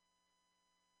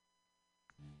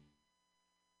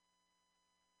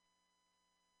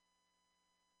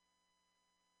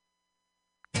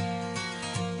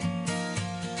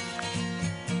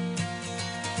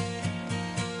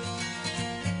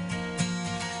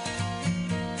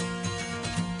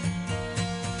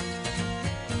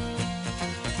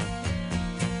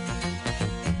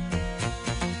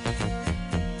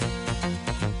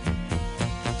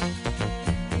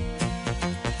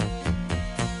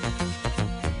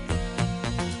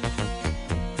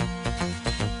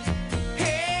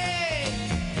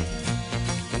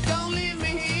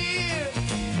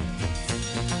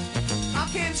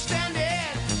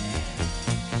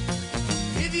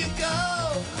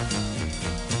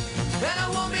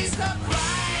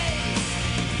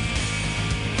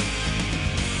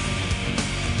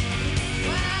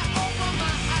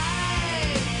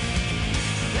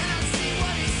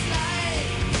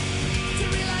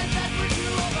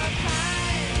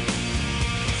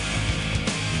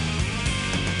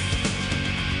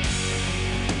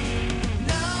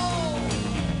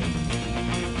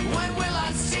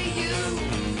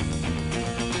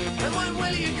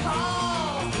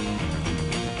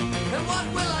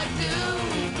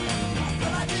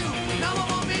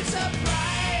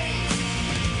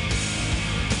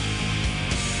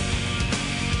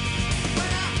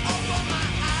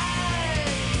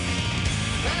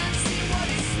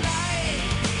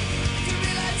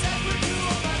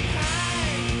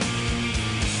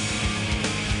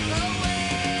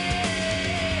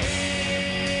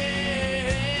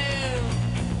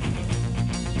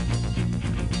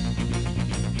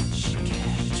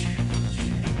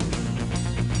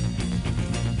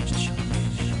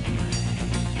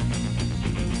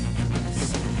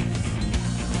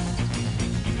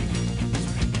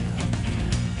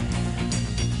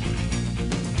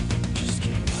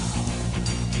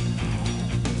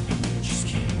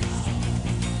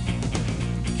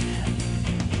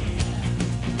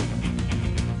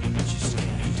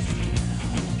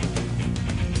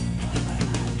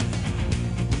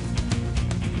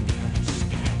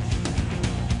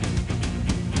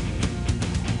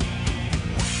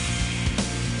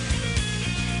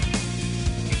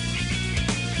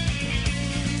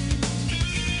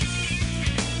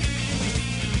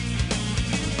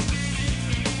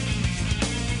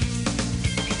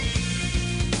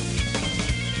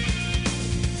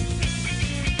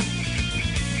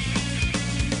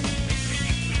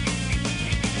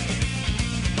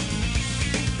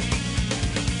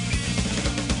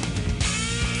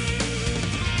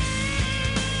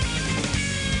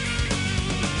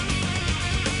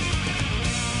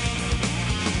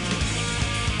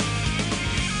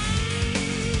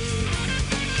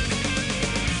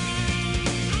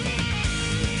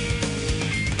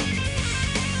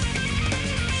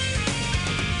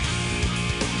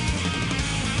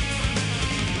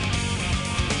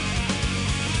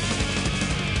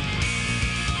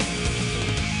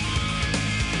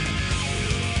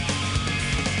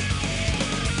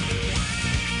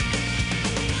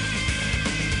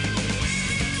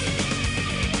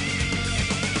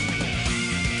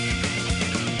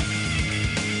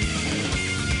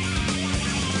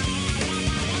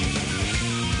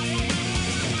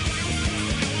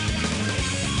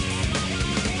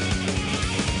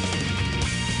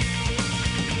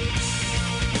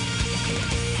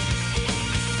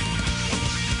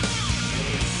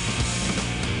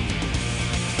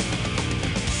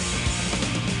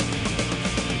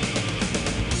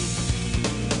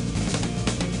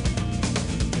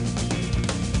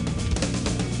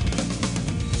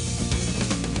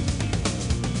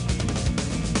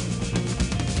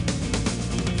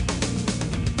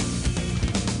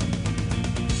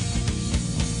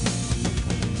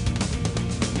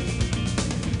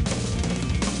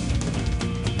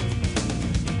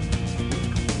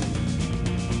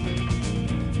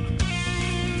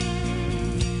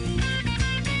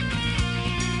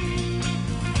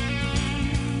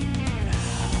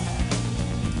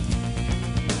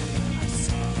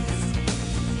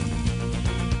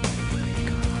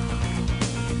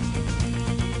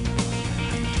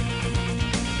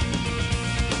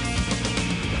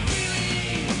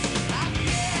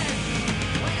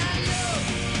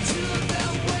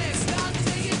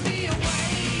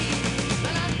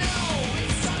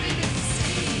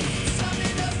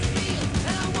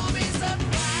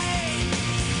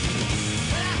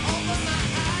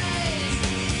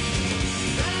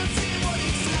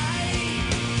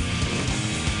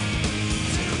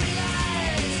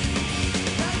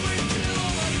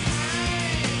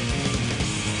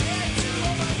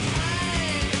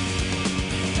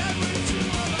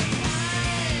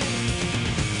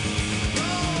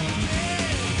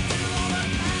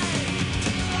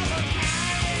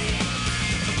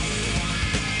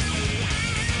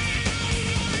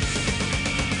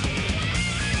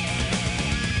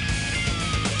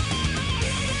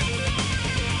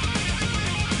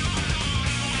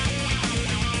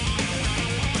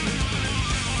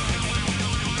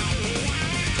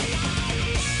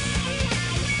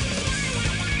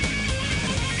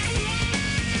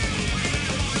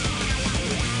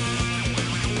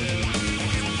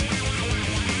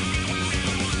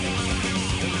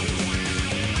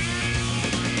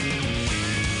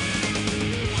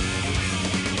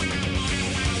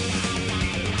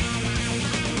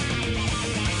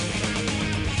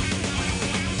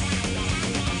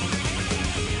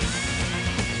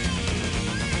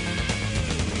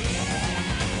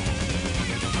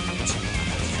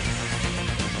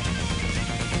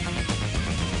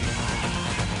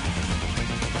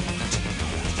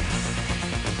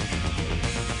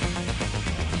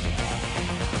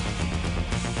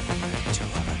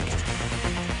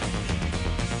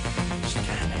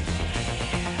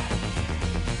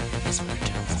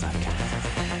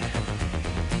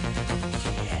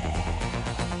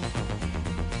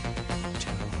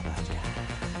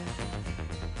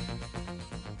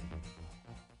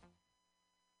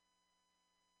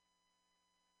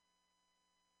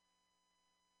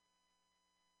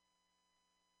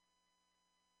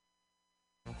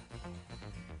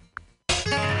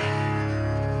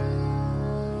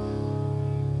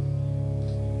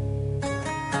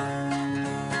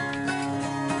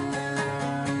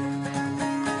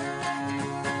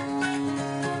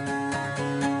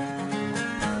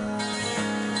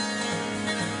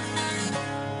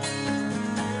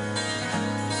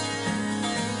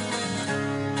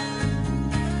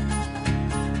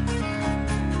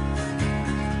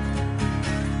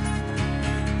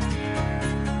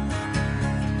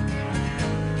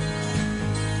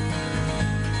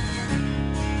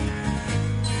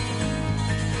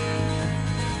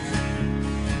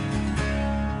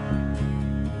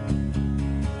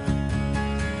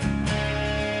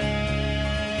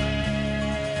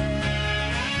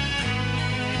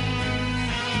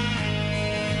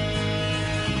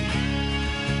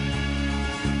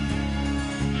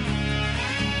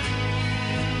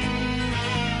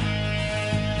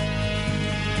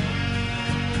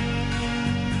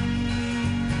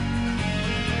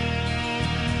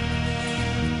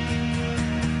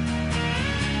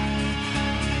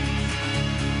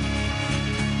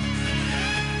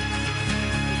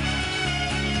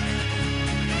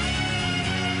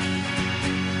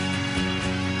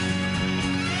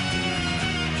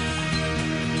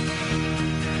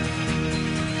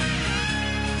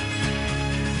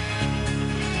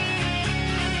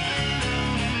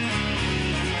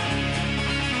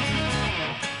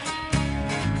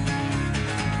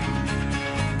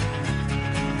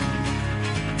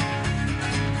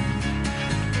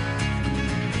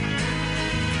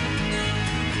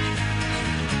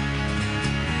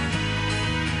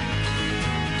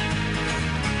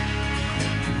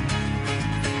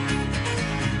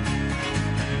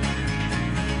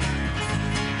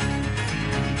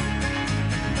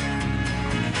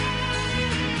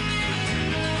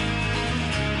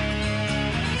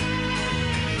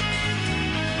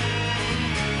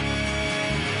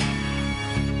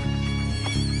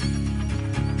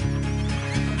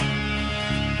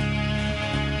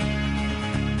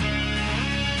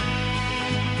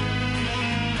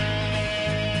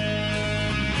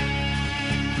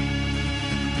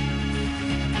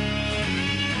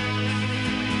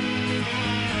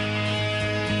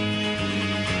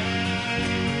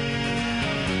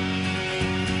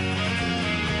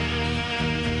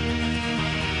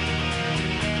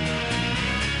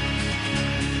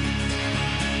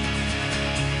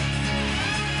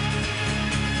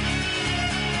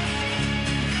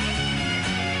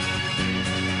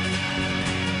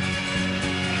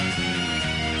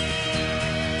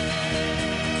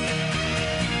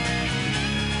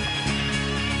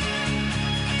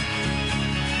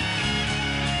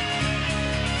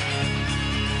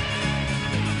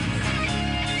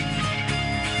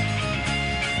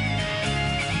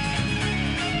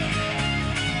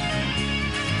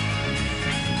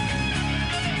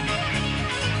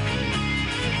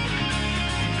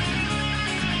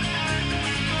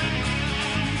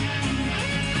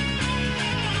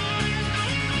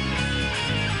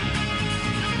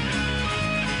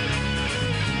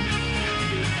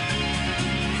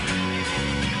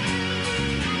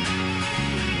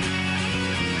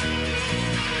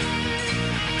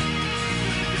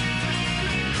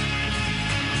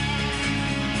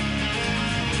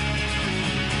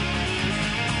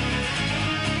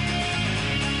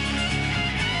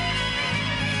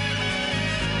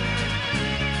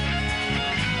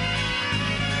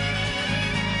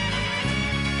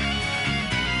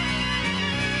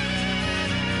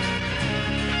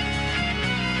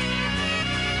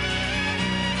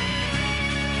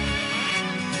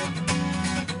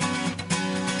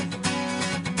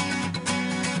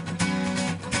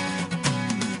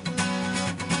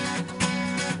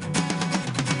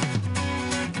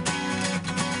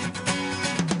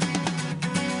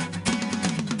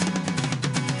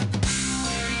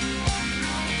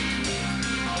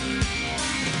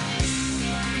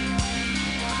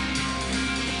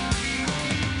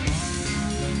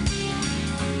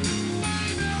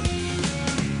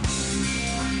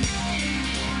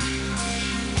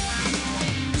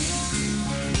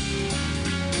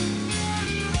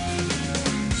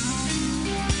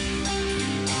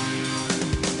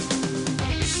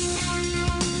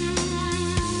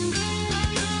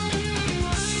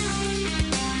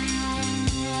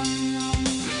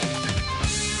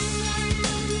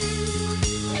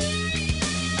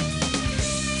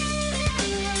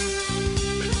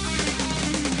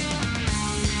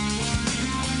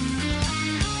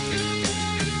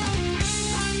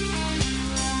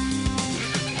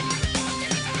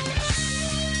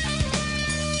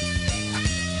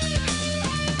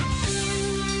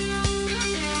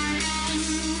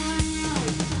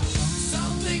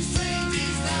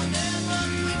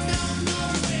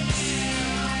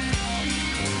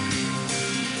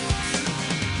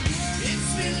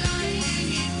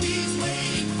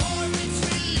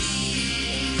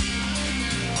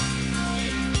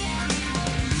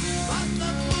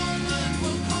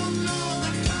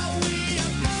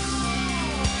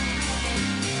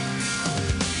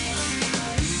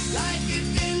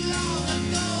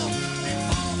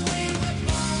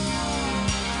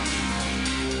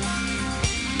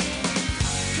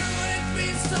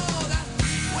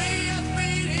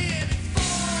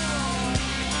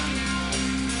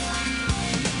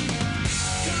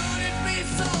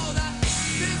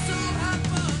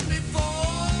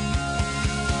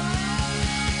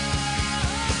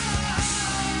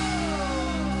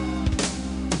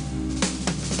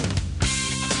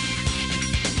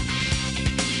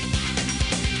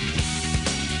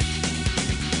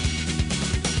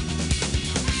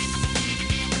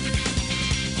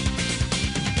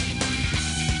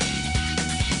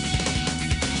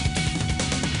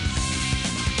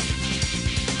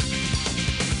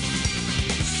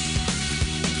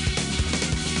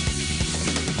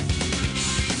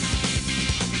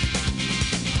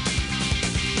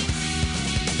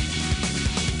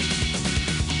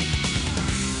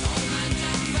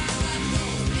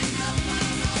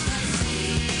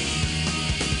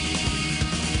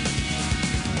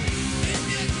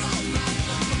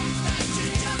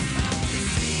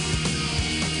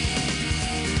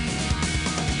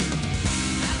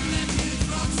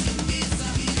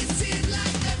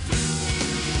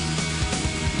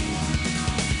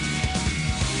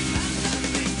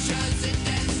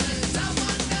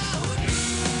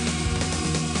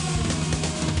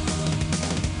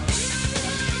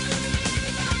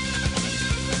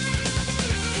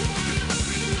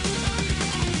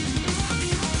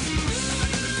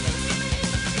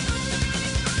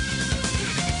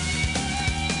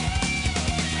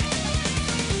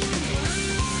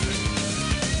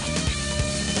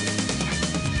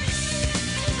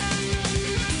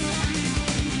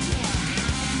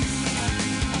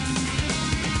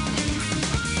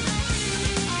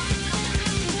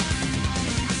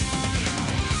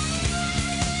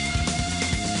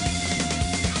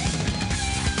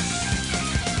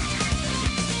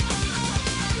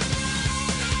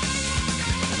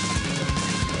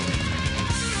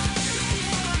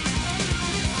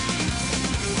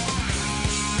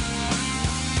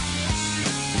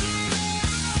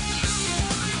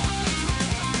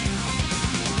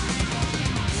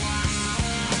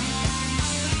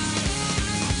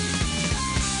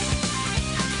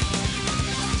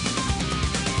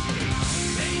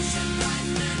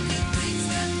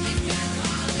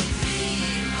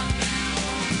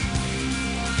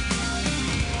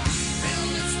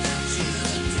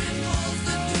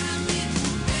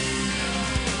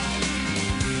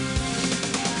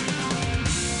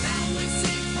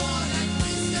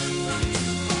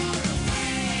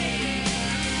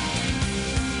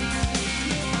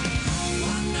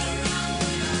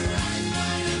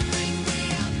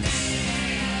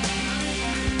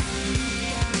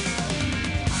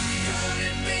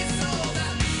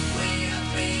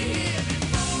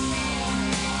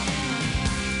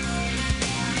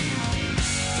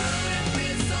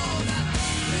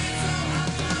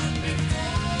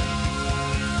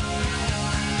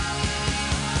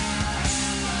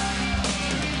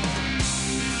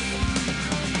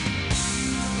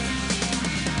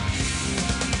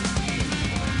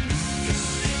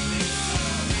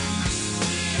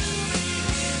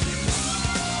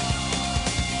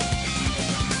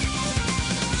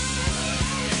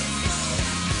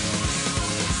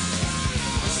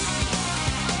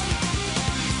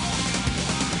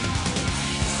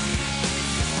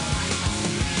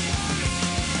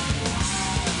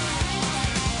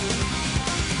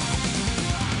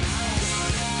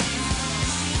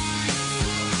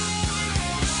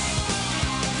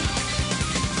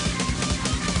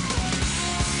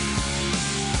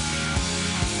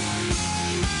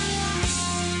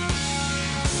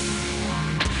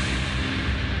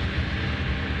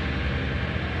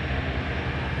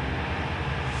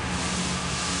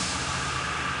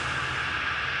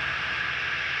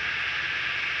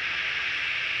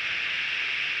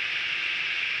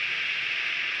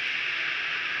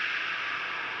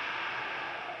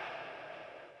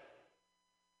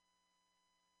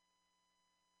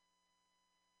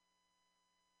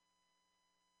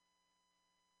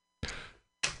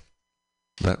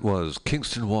 That was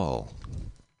Kingston Wall,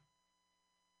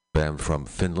 band from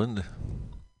Finland.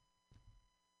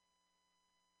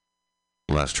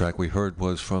 The last track we heard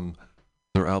was from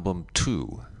their album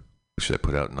 2, which they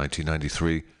put out in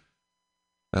 1993.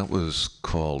 That was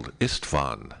called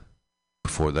Istvan.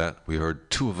 Before that, we heard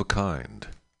Two of a Kind.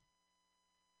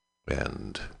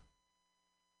 And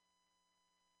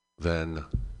then,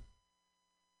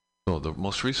 the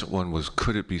most recent one was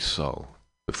Could It Be So?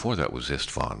 Before that was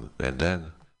Istvan. And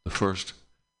then the first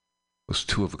was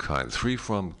Two of a Kind. 3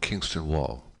 from Kingston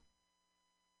Wall.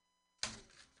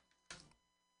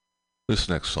 This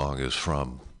next song is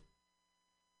from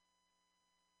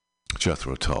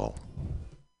Jethro Tull,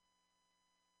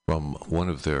 from one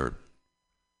of their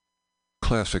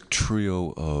classic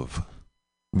trio of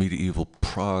medieval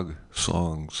prog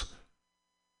songs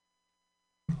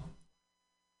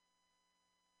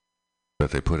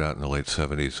that they put out in the late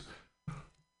 70s.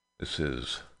 This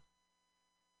is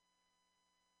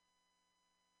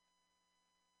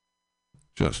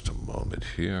just a moment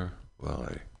here while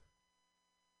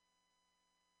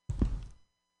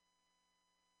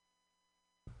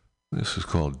This is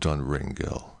called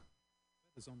Dunringhill.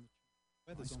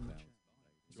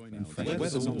 Joining faint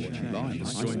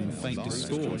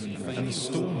discord, and the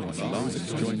storm watch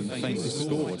rises, joining faint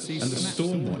discord, and the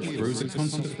storm watch brews a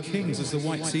concert of kings as the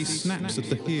white sea snaps at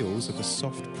the heels of a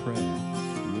soft prayer.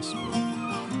 Whisper.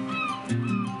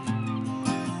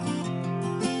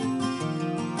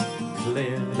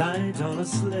 Clear light on a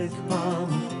slick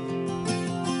palm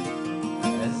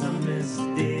as I miss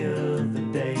the other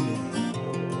day.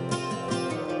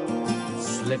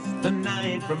 Slip the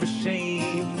night from a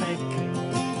shade fleck,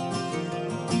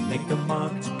 make a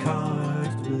marked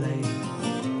card play.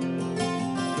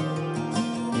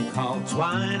 We call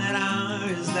twilight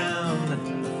hours down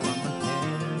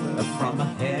from a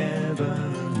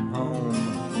heaven home,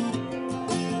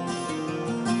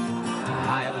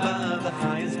 high above the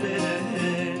highest bidder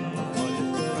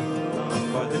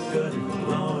for the good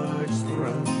Lord's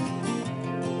throne.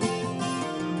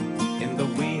 In the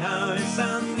wee hours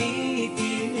I'll meet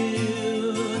you,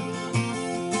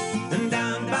 and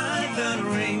down by the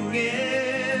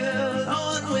Ringhill,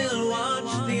 on we'll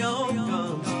watch the old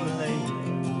guns play.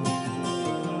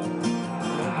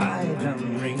 By the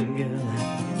Ringhill,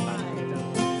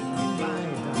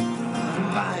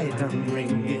 by the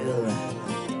Ringhill,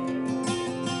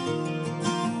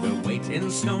 we'll wait in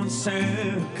stone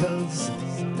circles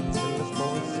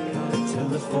until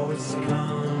the force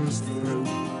comes through.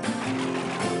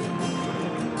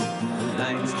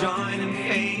 Lights join and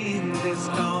fade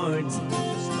discords,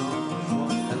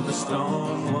 and the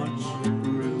storm watch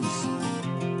brews.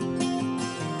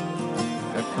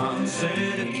 A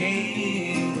concert of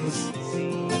kings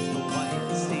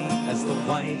as the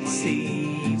white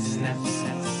sea snaps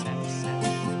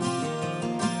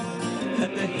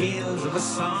at the heels of a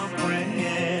soft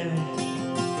prayer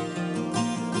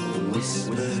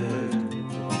whispered.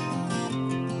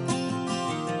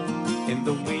 In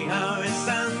the wee hours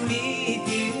I'll meet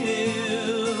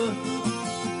you,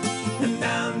 and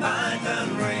down by the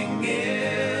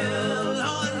Ringhill,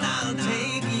 oh, and I'll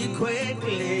take you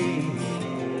quickly.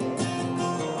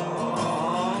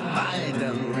 Oh, by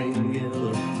the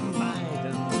Ringhill, by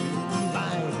the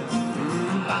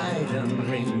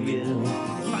Ringhill,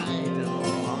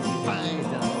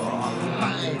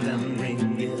 by the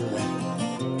Ringhill.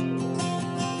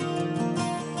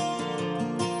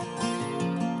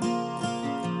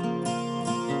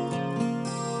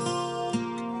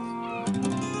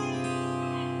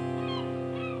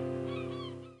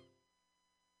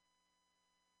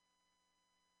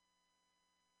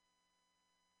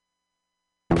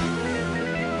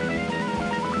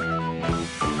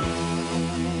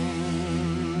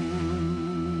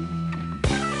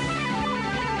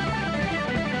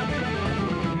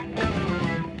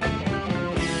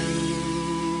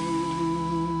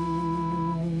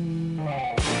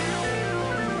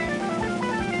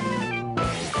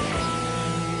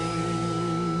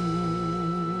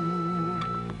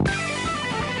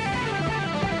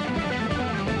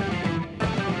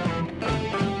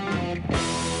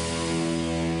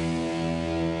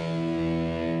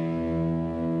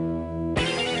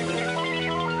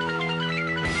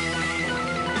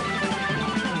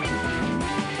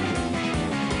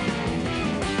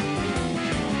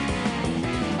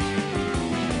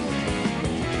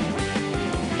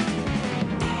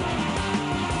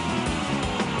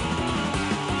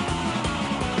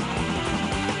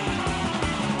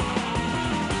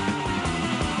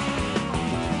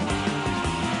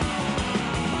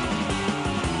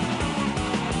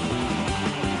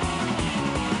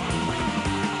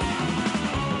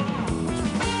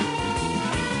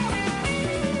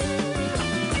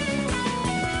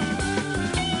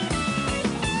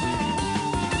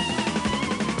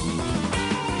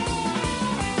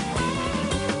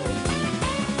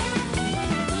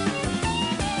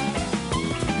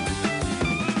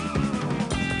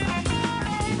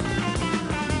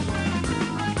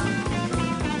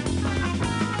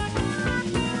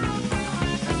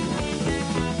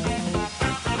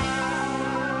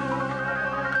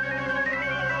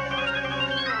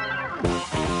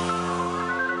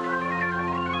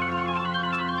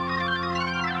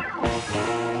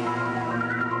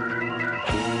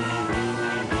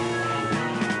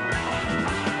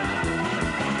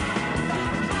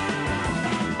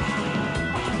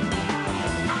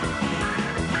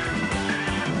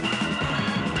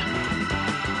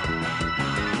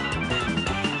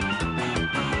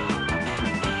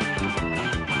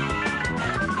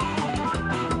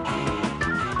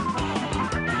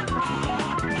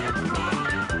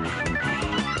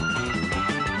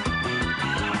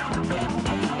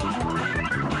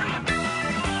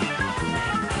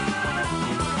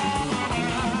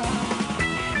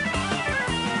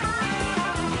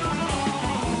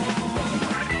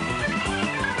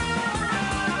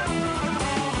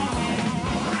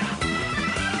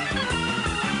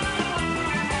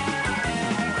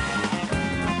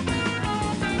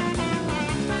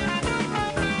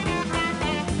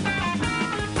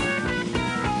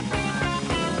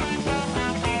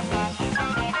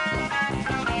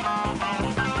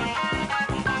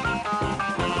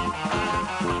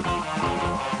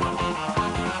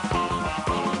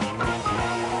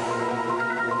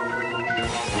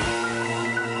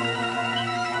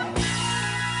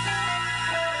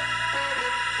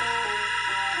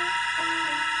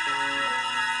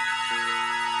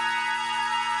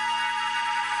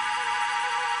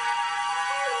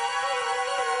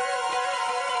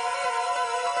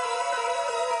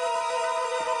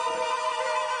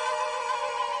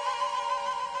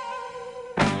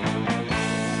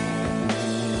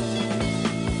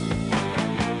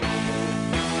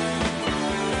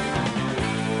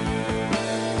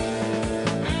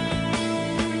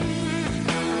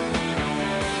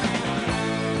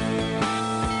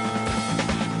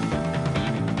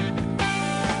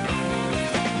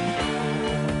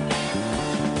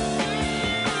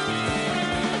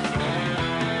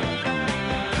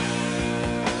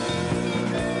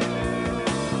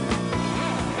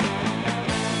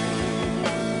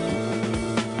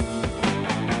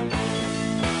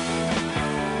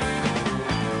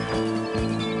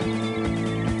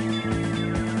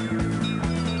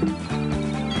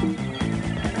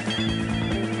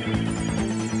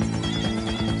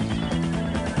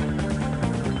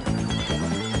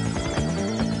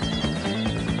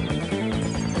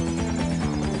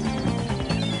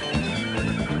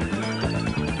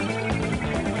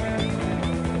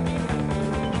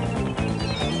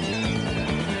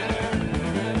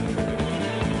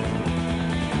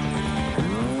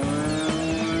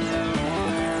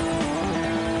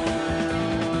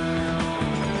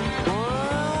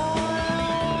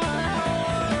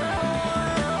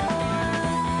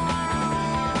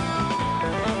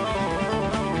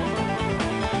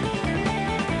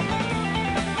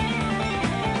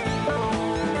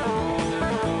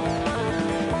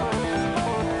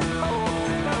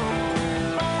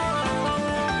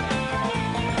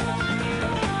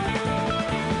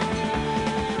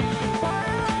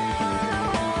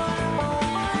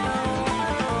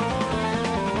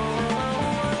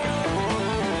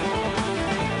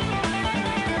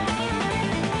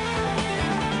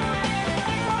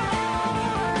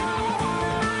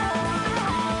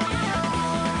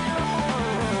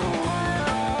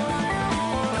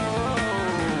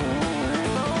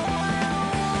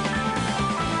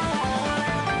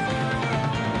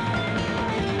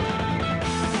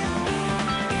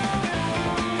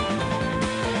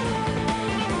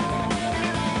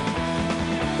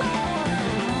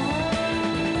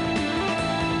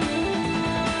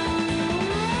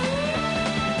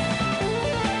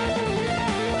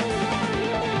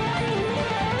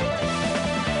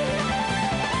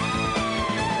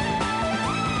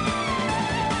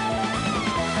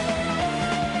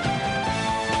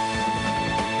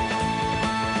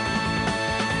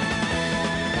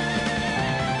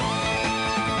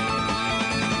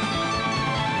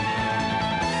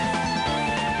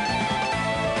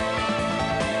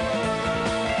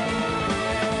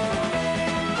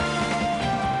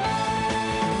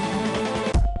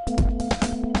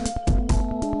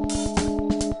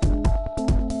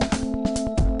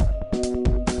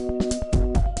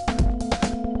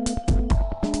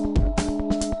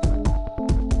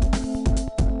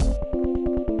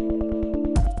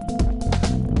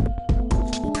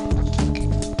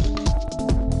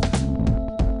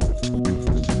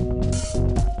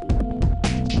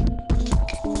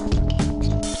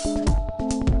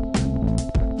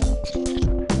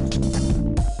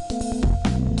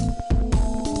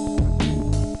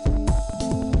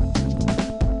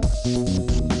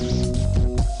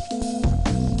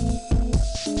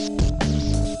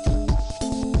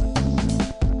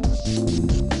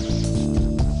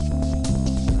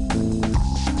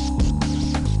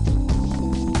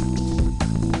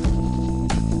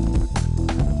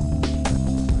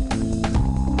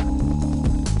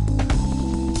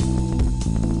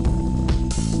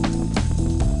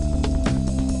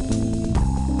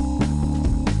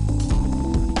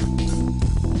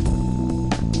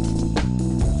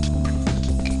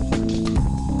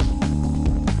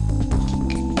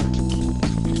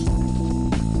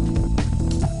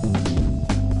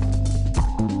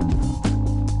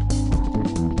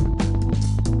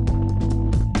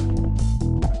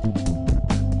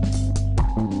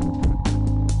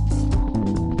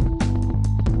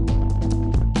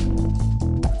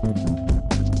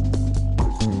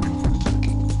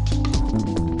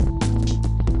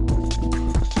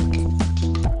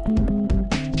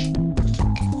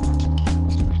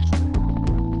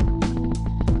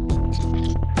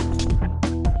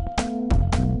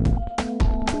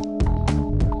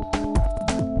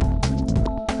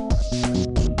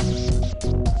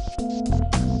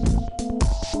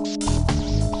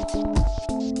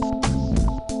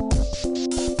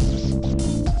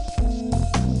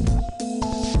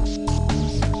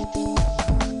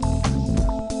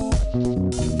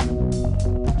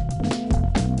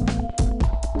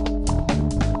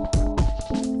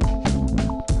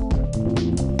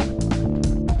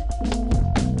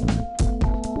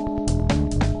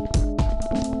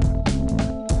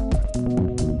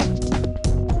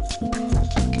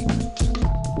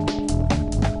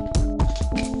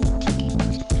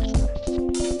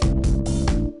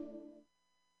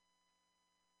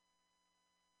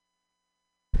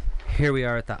 Here we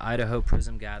are at the Idaho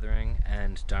Prism Gathering,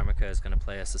 and Dharmika is going to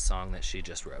play us a song that she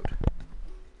just wrote.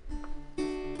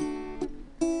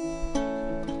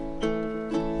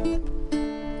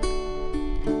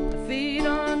 Feet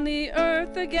on the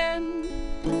earth again,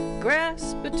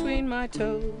 grass between my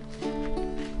toes.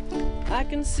 I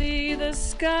can see the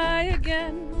sky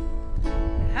again,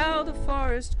 how the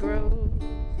forest grows.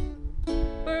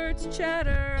 Birds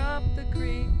chatter up the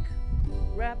creek,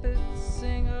 rapids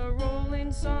sing a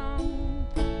rolling song.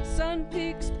 Sun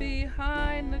peaks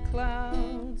behind the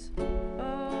clouds.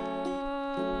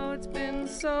 Oh, it's been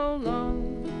so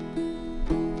long,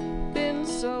 been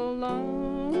so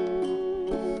long,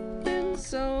 been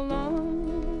so long.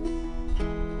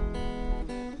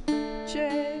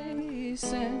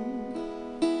 Chasing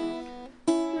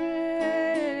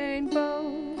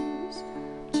rainbows,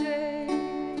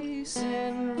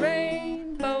 chasing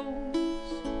rainbows,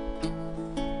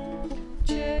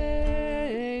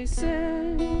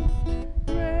 chasing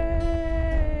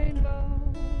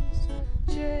rainbows,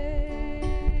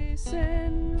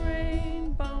 chasing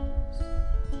rainbows.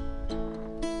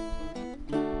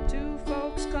 Two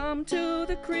folks come to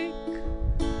the creek,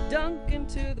 dunk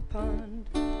into the pond,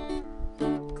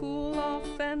 cool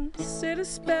off and sit a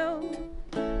spell,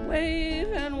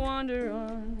 wave and wander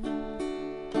on.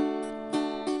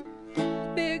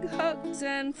 Big hugs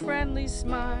and friendly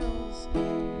smiles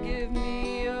give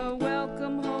me a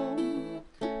welcome home.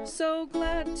 So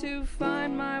glad to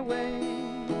find my way.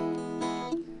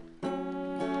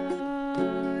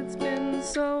 It's been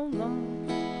so long,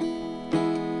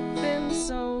 been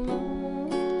so long,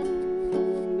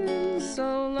 been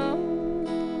so long.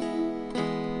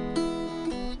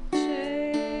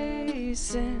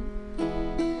 Chasing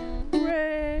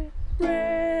rainbows,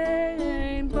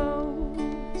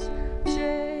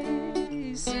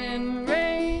 chasing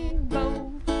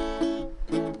rainbows,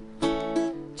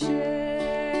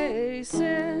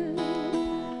 chasing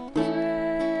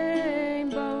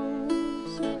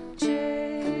rainbows,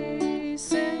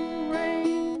 chasing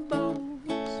rainbows.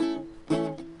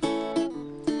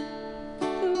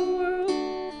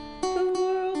 The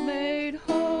world made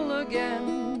whole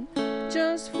again,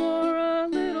 just for a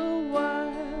little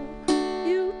while.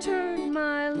 You turned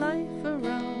my life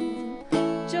around,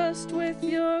 just with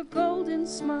your golden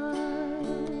smile.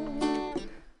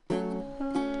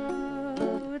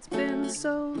 Oh, it's been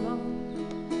so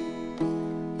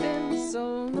long, been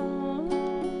so long,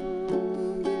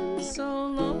 been so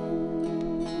long.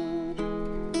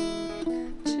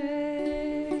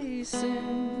 Chasing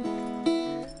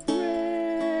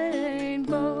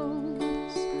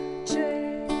rainbows,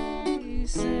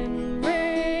 chasing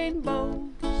rainbows,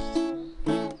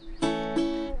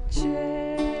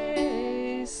 chasing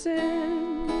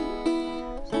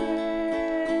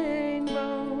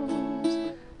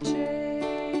rainbows,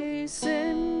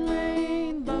 chasing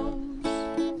rainbows,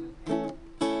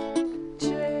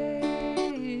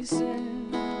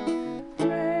 chasing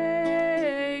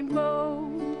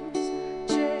rainbows,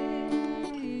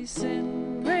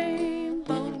 chasing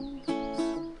rainbows,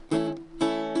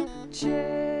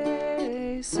 chasing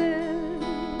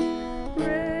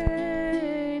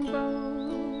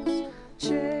rainbows,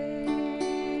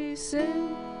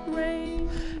 chasing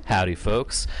rainbows. Howdy,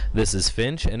 folks. This is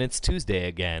Finch, and it's Tuesday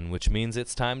again, which means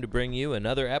it's time to bring you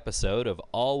another episode of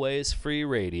Always Free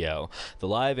Radio, the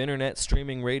live internet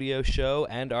streaming radio show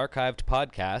and archived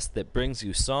podcast that brings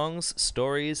you songs,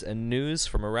 stories, and news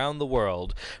from around the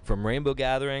world, from rainbow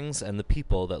gatherings and the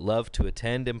people that love to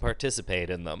attend and participate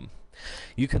in them.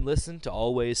 You can listen to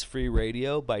Always Free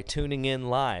Radio by tuning in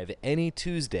live any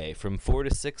Tuesday from 4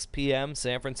 to 6 p.m.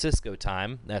 San Francisco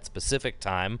time, that's Pacific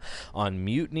time, on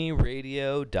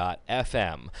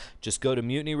MutinyRadio.fm. Just go to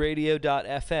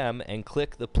MutinyRadio.fm and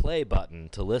click the play button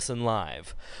to listen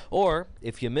live. Or,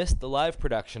 if you missed the live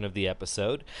production of the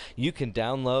episode, you can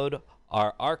download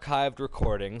our archived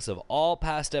recordings of all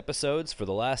past episodes for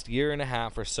the last year and a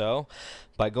half or so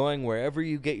by going wherever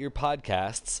you get your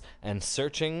podcasts and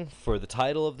searching for the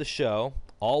title of the show,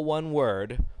 all one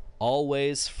word,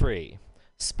 Always Free,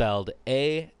 spelled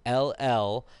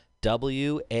ALLWAYSFREE,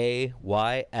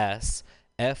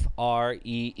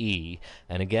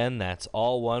 and again, that's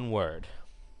all one word.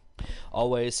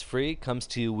 Always Free comes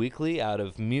to you weekly out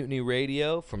of Mutiny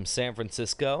Radio from San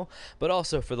Francisco, but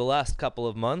also for the last couple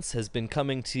of months has been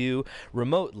coming to you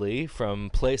remotely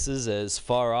from places as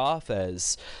far off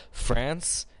as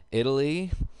France,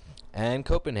 Italy, and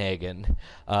Copenhagen.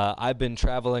 I've been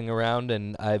traveling around,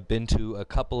 and I've been to a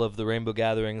couple of the rainbow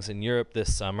gatherings in Europe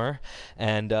this summer,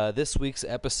 and this week's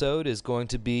episode is going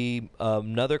to be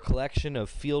another collection of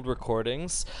field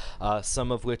recordings,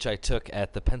 some of which I took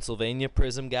at the Pennsylvania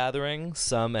Prism Gathering,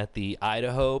 some at the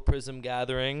Idaho Prism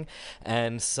Gathering,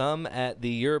 and some at the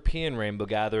European Rainbow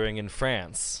Gathering in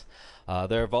France.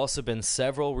 There have also been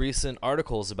several recent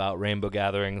articles about rainbow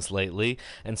gatherings lately,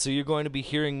 and so you're going to be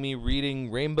hearing me reading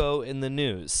Rainbow in the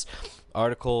News.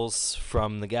 Articles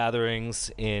from the gatherings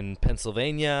in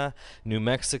Pennsylvania, New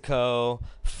Mexico,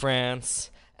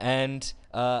 France, and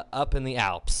up in the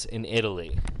Alps in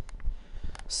Italy.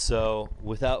 So,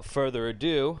 without further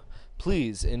ado,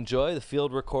 please enjoy the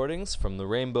field recordings from the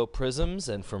Rainbow Prisms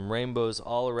and from rainbows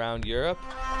all around Europe,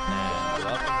 and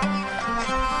welcome.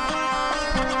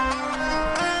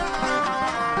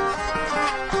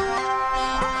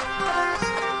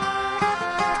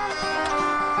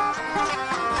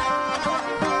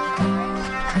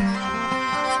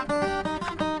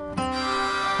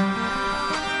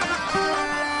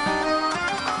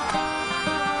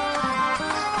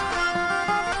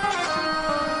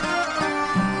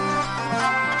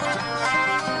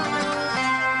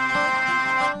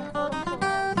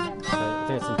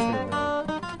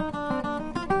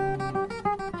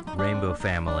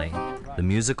 Family, the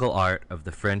musical art of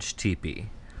the French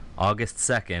teepee. August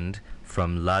 2nd,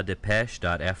 from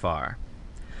ladepêche.fr.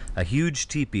 A huge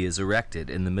teepee is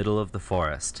erected in the middle of the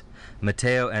forest.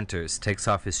 Mateo enters, takes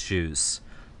off his shoes.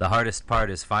 The hardest part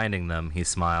is finding them, he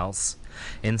smiles.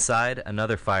 Inside,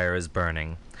 another fire is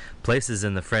burning. Places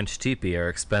in the French teepee are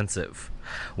expensive.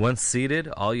 Once seated,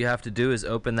 all you have to do is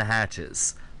open the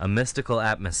hatches. A mystical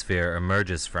atmosphere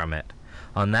emerges from it.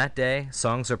 On that day,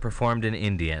 songs are performed in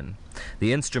Indian.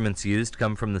 The instruments used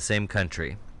come from the same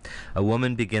country. A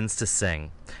woman begins to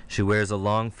sing. She wears a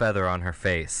long feather on her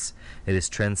face. It is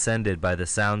transcended by the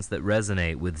sounds that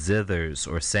resonate with zithers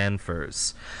or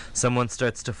sanfers. Someone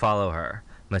starts to follow her.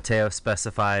 Mateo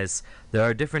specifies, "There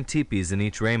are different teepees in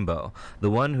each rainbow.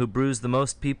 The one who brews the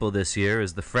most people this year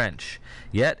is the French.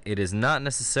 Yet it is not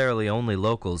necessarily only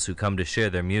locals who come to share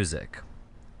their music."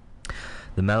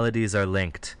 The melodies are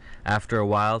linked. After a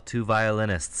while, two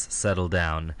violinists settle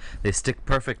down. They stick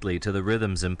perfectly to the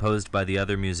rhythms imposed by the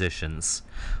other musicians.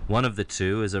 One of the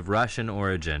two is of Russian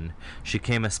origin. She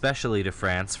came especially to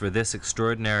France for this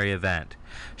extraordinary event.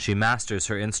 She masters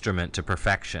her instrument to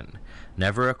perfection.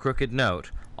 Never a crooked note,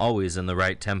 always in the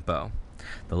right tempo.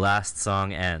 The last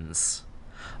song ends.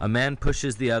 A man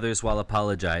pushes the others while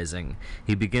apologizing.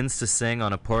 He begins to sing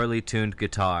on a poorly tuned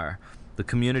guitar. The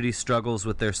community struggles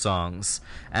with their songs,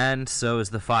 and so is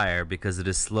the fire because it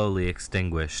is slowly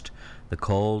extinguished. The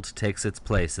cold takes its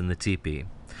place in the teepee.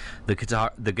 The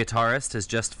guitarist has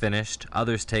just finished,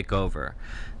 others take over.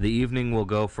 The evening will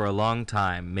go for a long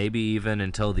time, maybe even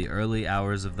until the early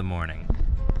hours of the morning.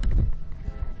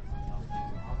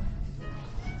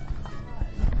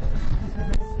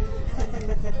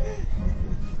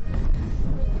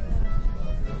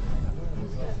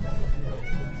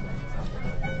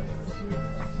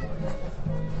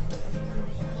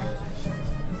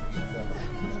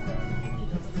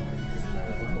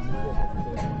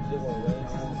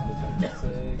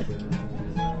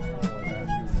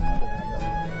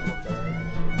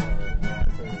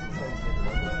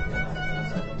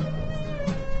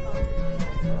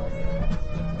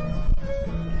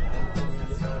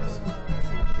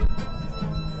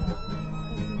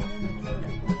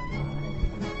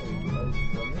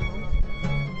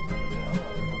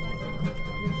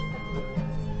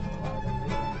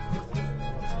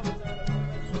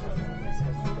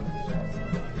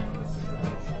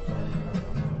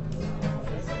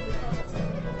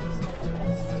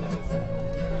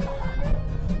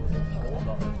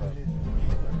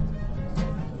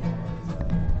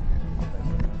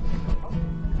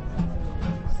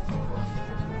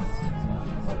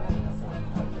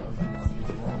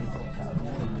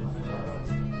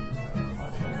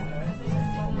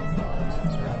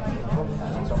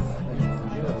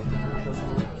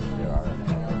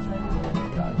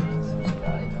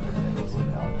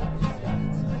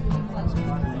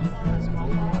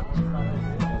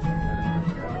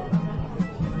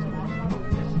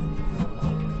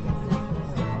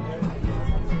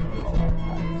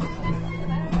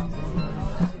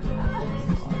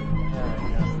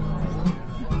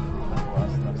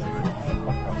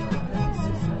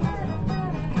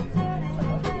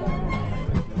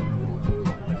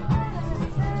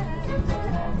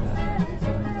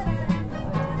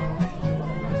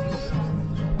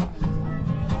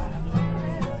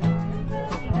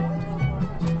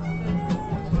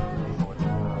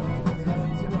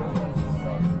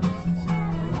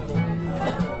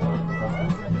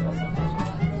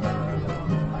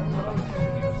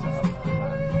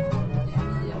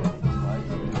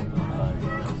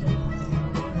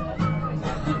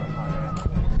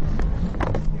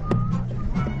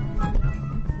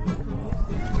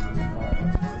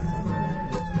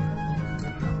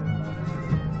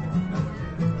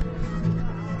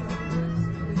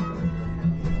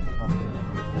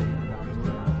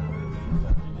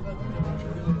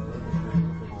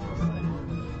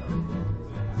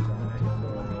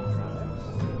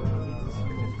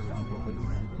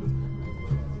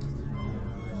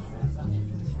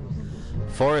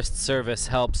 Forest Service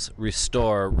helps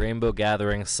restore Rainbow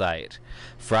Gathering site.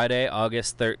 Friday,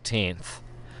 August 13th,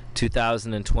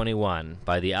 2021,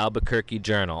 by the Albuquerque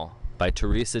Journal, by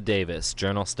Teresa Davis,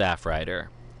 Journal staff writer.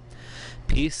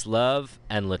 Peace, love,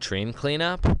 and latrine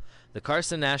cleanup? The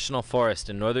Carson National Forest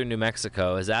in northern New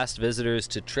Mexico has asked visitors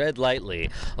to tread lightly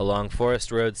along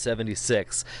Forest Road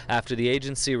 76 after the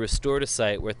agency restored a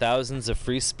site where thousands of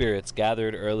free spirits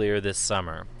gathered earlier this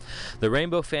summer. The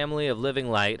Rainbow Family of Living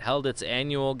Light held its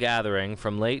annual gathering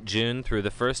from late June through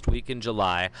the first week in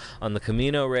July on the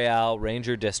Camino Real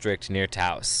Ranger District near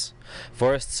Taos.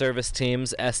 Forest Service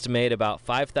teams estimate about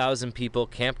 5,000 people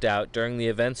camped out during the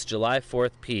event's July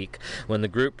 4th peak when the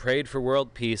group prayed for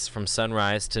world peace from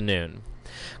sunrise to noon.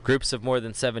 Groups of more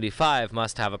than 75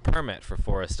 must have a permit for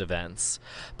forest events.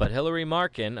 But Hillary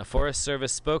Markin, a Forest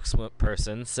Service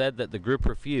spokesperson, said that the group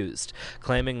refused,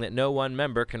 claiming that no one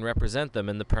member can represent them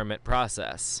in the permit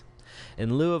process.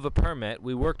 In lieu of a permit,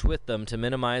 we worked with them to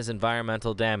minimize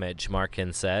environmental damage,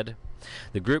 Markin said.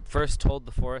 The group first told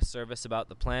the Forest Service about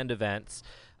the planned events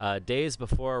days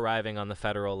before arriving on the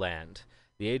federal land.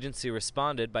 The agency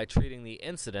responded by treating the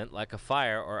incident like a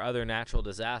fire or other natural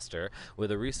disaster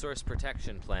with a resource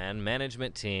protection plan,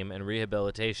 management team, and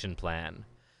rehabilitation plan.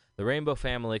 The Rainbow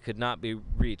Family could not be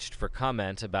reached for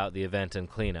comment about the event and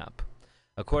cleanup.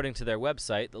 According to their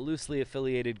website, the loosely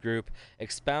affiliated group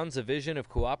expounds a vision of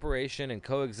cooperation and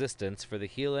coexistence for the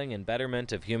healing and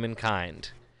betterment of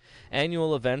humankind.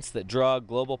 Annual events that draw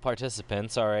global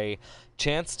participants are a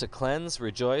chance to cleanse,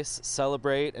 rejoice,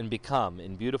 celebrate, and become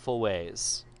in beautiful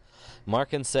ways.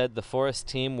 Markin said the forest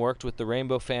team worked with the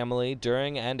Rainbow Family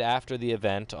during and after the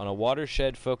event on a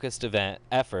watershed-focused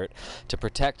effort to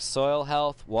protect soil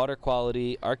health, water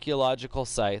quality, archaeological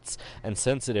sites, and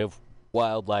sensitive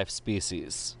wildlife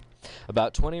species.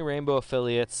 About 20 Rainbow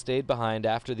affiliates stayed behind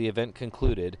after the event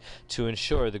concluded to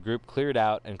ensure the group cleared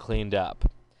out and cleaned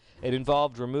up. It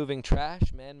involved removing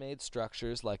trash, man-made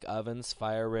structures like ovens,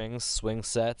 fire rings, swing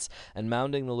sets, and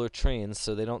mounding the latrines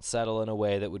so they don't settle in a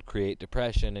way that would create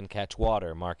depression and catch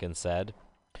water, Markin said.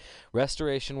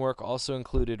 Restoration work also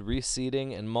included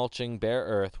reseeding and mulching bare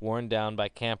earth worn down by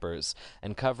campers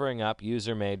and covering up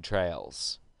user-made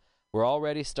trails. We're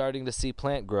already starting to see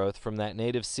plant growth from that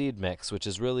native seed mix, which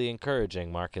is really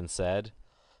encouraging, Markin said.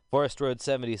 Forest Road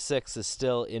 76 is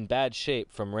still in bad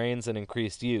shape from rains and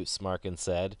increased use, Markin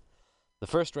said. The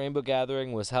first Rainbow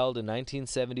Gathering was held in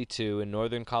 1972 in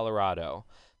northern Colorado.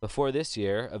 Before this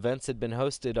year, events had been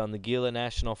hosted on the Gila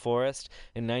National Forest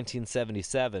in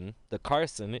 1977, the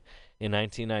Carson in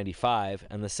 1995,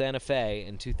 and the Santa Fe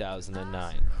in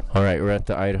 2009. All right, we're at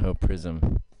the Idaho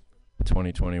Prism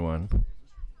 2021.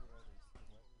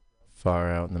 Far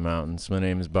out in the mountains. My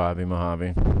name is Bobby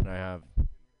Mojave, and I have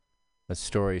a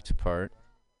story to part.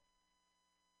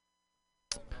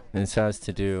 And this has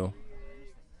to do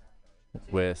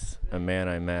with a man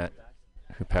I met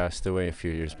who passed away a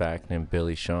few years back named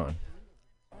Billy Sean.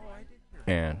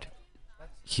 And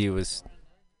he was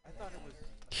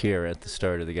here at the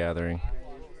start of the gathering.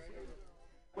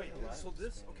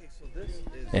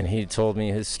 And he told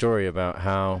me his story about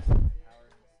how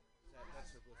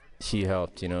he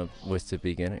helped, with the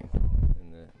beginning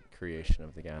in the creation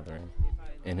of the gathering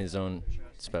in his own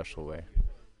special way.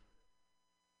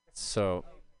 So,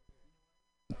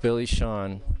 Billy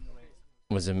Sean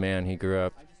was a man, he grew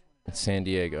up in San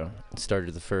Diego and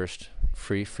started the first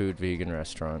free food vegan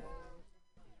restaurant.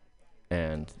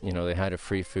 And, they had a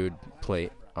free food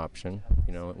plate option,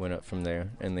 it went up from there.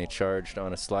 And they charged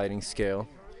on a sliding scale,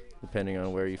 depending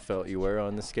on where you felt you were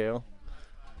on the scale.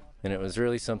 And it was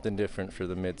really something different for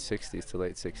the mid-'60s to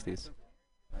late 60s.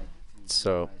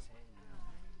 So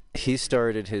he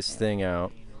started his thing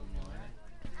out,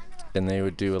 and they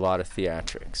would do a lot of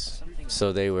theatrics.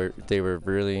 So they were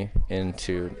really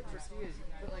into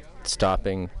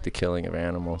stopping the killing of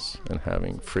animals and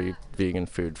having free vegan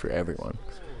food for everyone.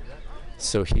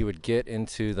 So he would get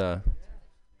into the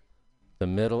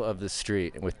middle of the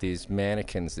street with these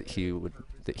mannequins that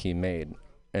he made.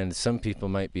 And some people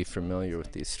might be familiar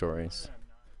with these stories,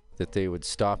 that they would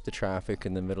stop the traffic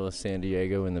in the middle of San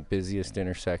Diego in the busiest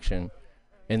intersection.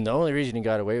 And the only reason he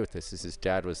got away with this is his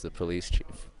dad was the police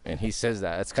chief. And he says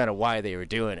that's kind of why they were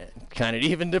doing it, kind of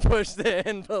even to push the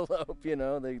envelope,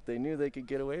 They knew they could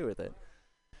get away with it,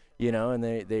 and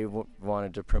they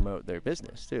wanted to promote their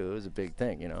business, too. It was a big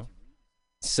thing,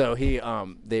 So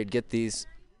they'd get these,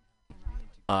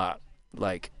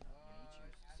 like,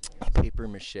 paper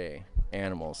mache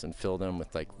animals and fill them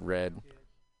with, like, red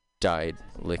dyed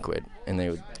liquid. And they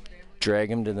would drag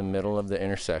them to the middle of the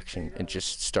intersection and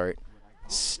just start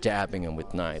stabbing them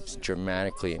with knives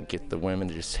dramatically and get the women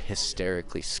to just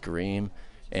hysterically scream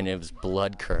and it was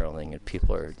blood curdling, and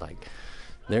people are like,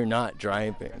 they're not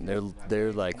driving.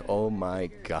 They're like, oh my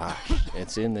gosh,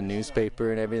 it's in the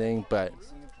newspaper and everything, but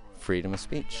freedom of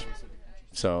speech.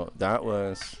 So that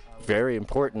was very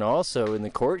important also in the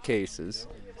court cases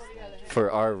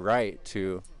for our right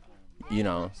to,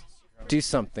 do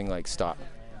something like stop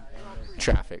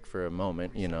traffic for a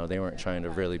moment. They weren't trying to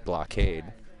really blockade.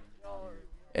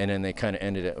 And then they kind of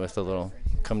ended it with a little,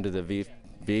 come to the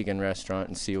vegan restaurant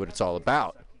and see what it's all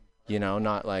about.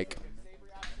 Not like,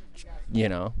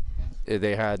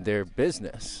 they had their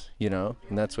business, and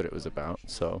that's what it was about.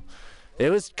 So it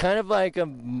was kind of like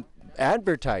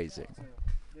advertising.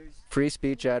 Free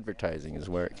speech advertising is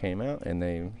where it came out,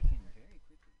 and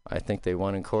I think they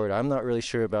won in court. I'm not really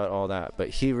sure about all that, but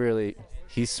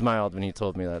he smiled when he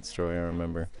told me that story, I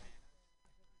remember.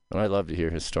 And I love to hear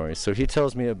his stories. So he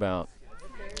tells me about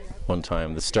one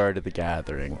time, the start of the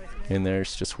gathering, and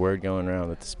there's just word going around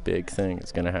that this big thing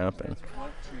is going to happen.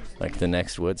 Like the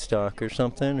next Woodstock or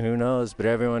something, who knows? But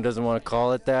everyone doesn't want to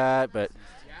call it that, but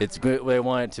it's good. They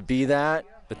want it to be that,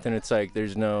 but then it's like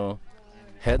there's no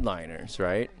headliners,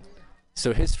 right?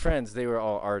 So his friends, they were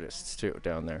all artists too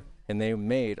down there, and they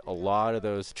made a lot of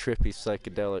those trippy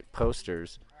psychedelic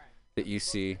posters that you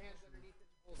see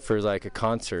for like a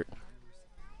concert.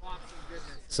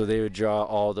 So they would draw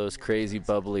all those crazy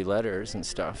bubbly letters and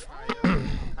stuff.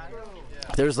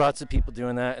 There's lots of people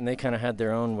doing that, and they kind of had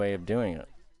their own way of doing it.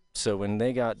 So when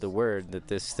they got the word that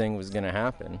this thing was going to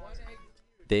happen,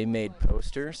 they made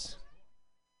posters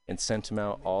and sent them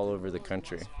out all over the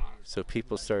country. So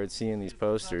people started seeing these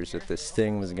posters that this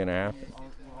thing was going to happen.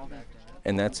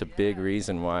 And that's a big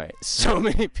reason why so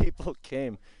many people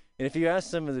came. And if you ask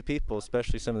some of the people,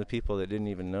 especially some of the people that didn't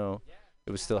even know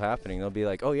it was still happening, they'll be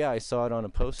like, oh yeah, I saw it on a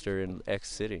poster in X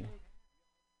city.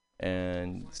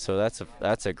 And so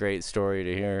that's a great story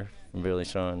to hear from Billy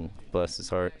Sean, bless his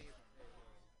heart.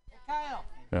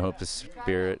 And I hope his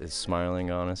spirit is smiling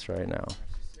on us right now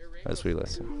as we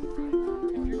listen.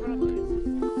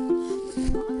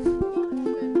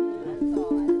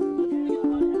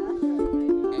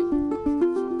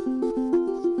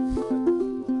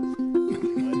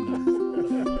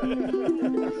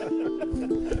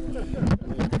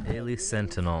 Daily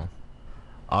Sentinel,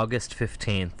 August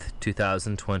 15th,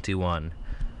 2021.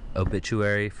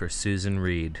 Obituary for Susan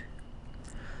Reed.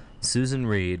 Susan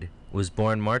Reed was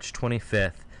born March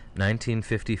 25th,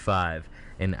 1955,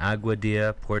 in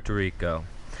Aguadilla, Puerto Rico.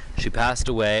 She passed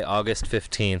away August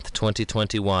 15th,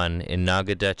 2021, in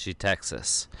Nacogdoches,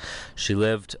 Texas. She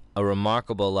lived a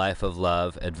remarkable life of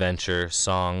love, adventure,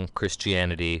 song,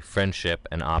 Christianity, friendship,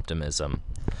 and optimism.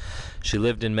 She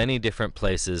lived in many different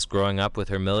places, growing up with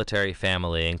her military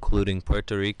family, including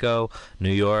Puerto Rico,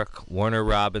 New York, Warner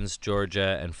Robins,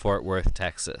 Georgia, and Fort Worth,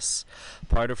 Texas.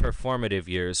 Part of her formative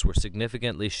years were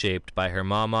significantly shaped by her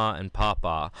mama and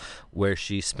papa, where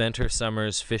she spent her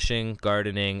summers fishing,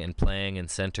 gardening, and playing in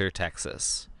Center,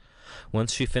 Texas.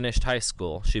 Once she finished high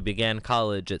school, she began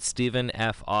college at Stephen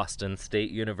F. Austin State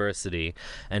University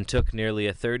and took nearly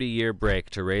a 30-year break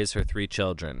to raise her 3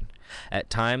 children. At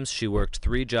times, she worked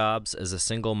 3 jobs as a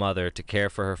single mother to care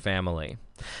for her family.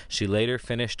 She later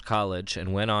finished college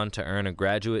and went on to earn a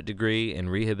graduate degree in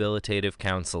rehabilitative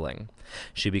counseling.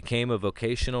 She became a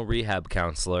vocational rehab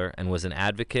counselor and was an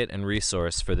advocate and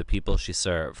resource for the people she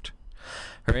served.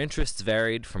 Her interests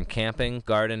varied from camping,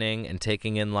 gardening, and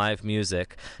taking in live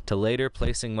music, to later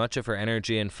placing much of her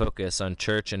energy and focus on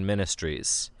church and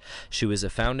ministries. She was a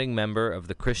founding member of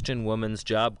the Christian Women's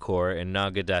Job Corps in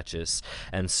Nacogdoches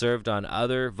and served on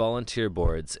other volunteer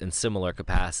boards in similar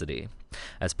capacity.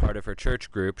 As part of her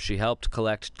church group, she helped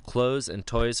collect clothes and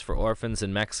toys for orphans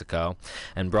in Mexico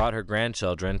and brought her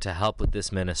grandchildren to help with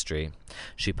this ministry.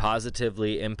 She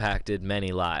positively impacted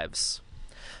many lives.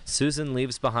 Susan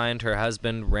leaves behind her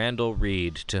husband, Randall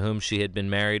Reed, to whom she had been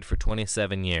married for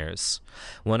 27 years.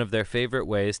 One of their favorite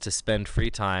ways to spend free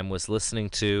time was listening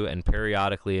to and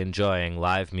periodically enjoying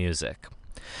live music.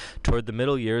 Toward the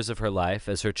middle years of her life,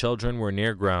 as her children were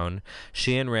near grown,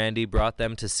 she and Randy brought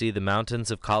them to see the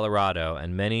mountains of Colorado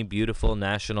and many beautiful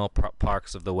national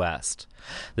parks of the West.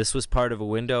 This was part of a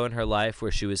window in her life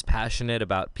where she was passionate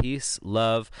about peace,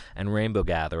 love, and rainbow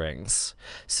gatherings.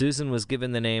 Susan was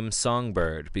given the name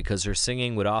Songbird because her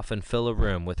singing would often fill a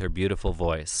room with her beautiful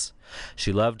voice.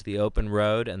 She loved the open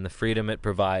road and the freedom it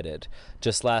provided.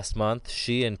 Just last month,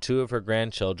 she and 2 of her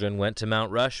grandchildren went to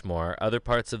Mount Rushmore, other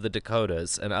parts of the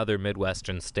Dakotas, and other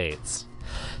Midwestern states.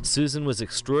 Susan was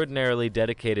extraordinarily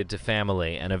dedicated to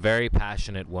family and a very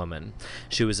passionate woman.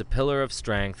 She was a pillar of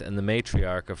strength and the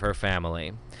matriarch of her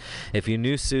family. If you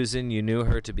knew Susan, you knew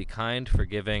her to be kind,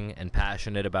 forgiving, and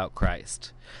passionate about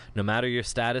Christ. No matter your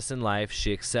status in life,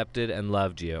 she accepted and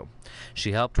loved you.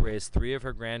 She helped raise 3 of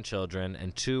her grandchildren,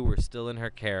 and 2 were still in her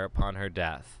care upon her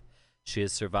death. She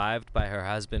is survived by her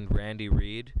husband, Randy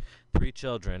Reed, 3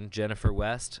 children, Jennifer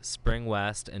West, Spring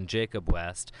West, and Jacob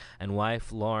West, and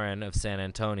wife, Lauren of San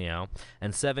Antonio,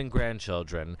 and 7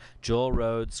 grandchildren, Joel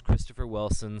Rhodes, Christopher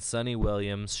Wilson, Sonny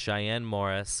Williams, Cheyenne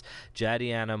Morris,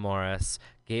 Jadiana Morris,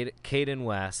 Caden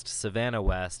West, Savannah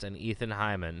West, and Ethan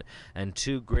Hyman, and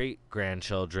 2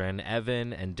 great-grandchildren,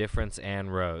 Evan and Difference Ann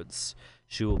Rhodes.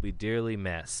 She will be dearly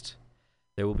missed.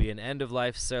 There will be an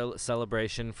end-of-life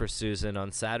celebration for Susan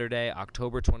on Saturday,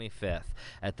 October 25th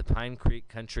at the Pine Creek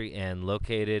Country Inn,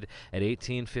 located at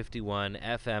 1851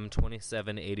 FM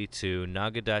 2782,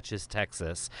 Nacogdoches,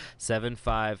 Texas,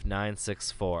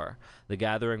 75964. The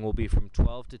gathering will be from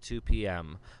 12 to 2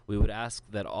 p.m. We would ask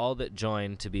that all that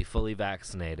join to be fully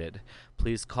vaccinated.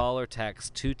 Please call or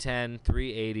text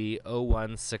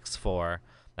 210-380-0164.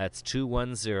 That's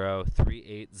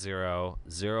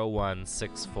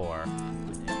 210-380-0164.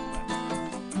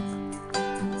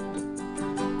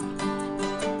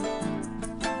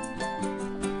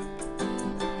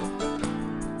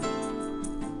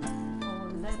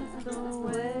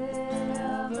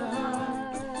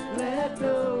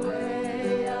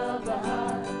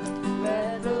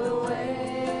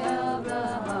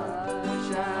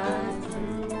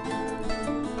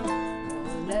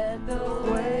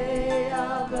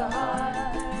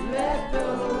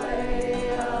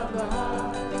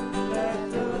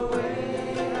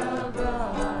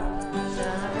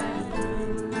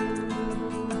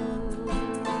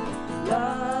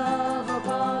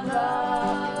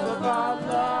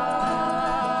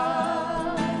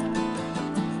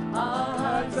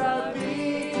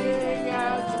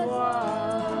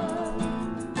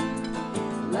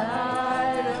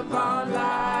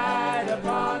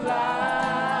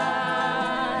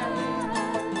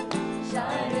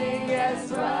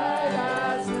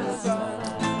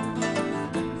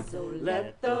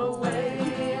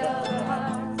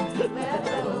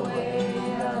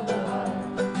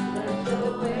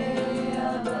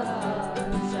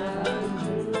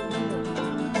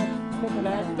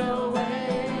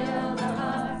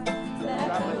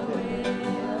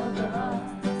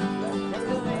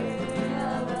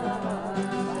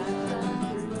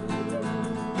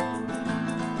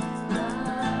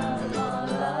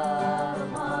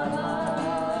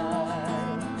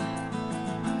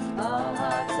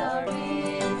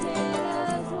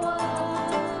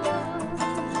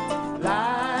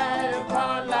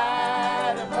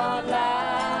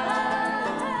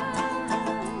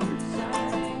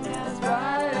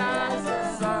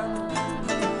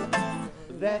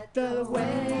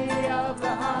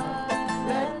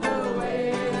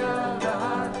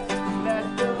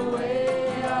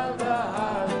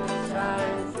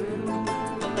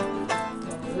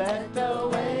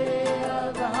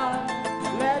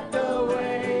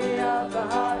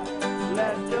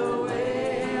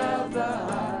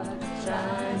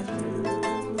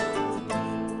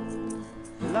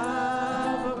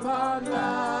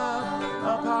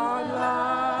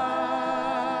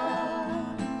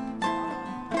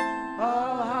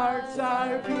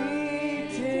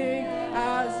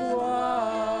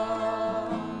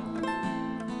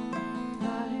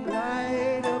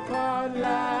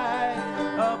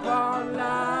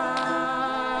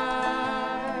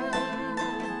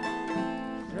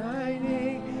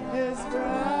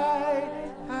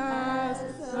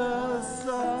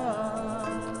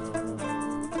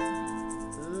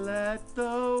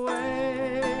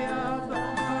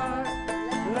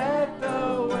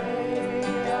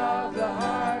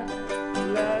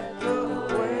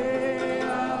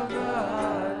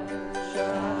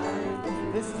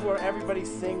 Everybody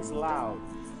sings loud.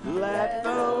 Let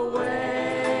the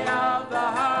way of the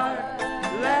heart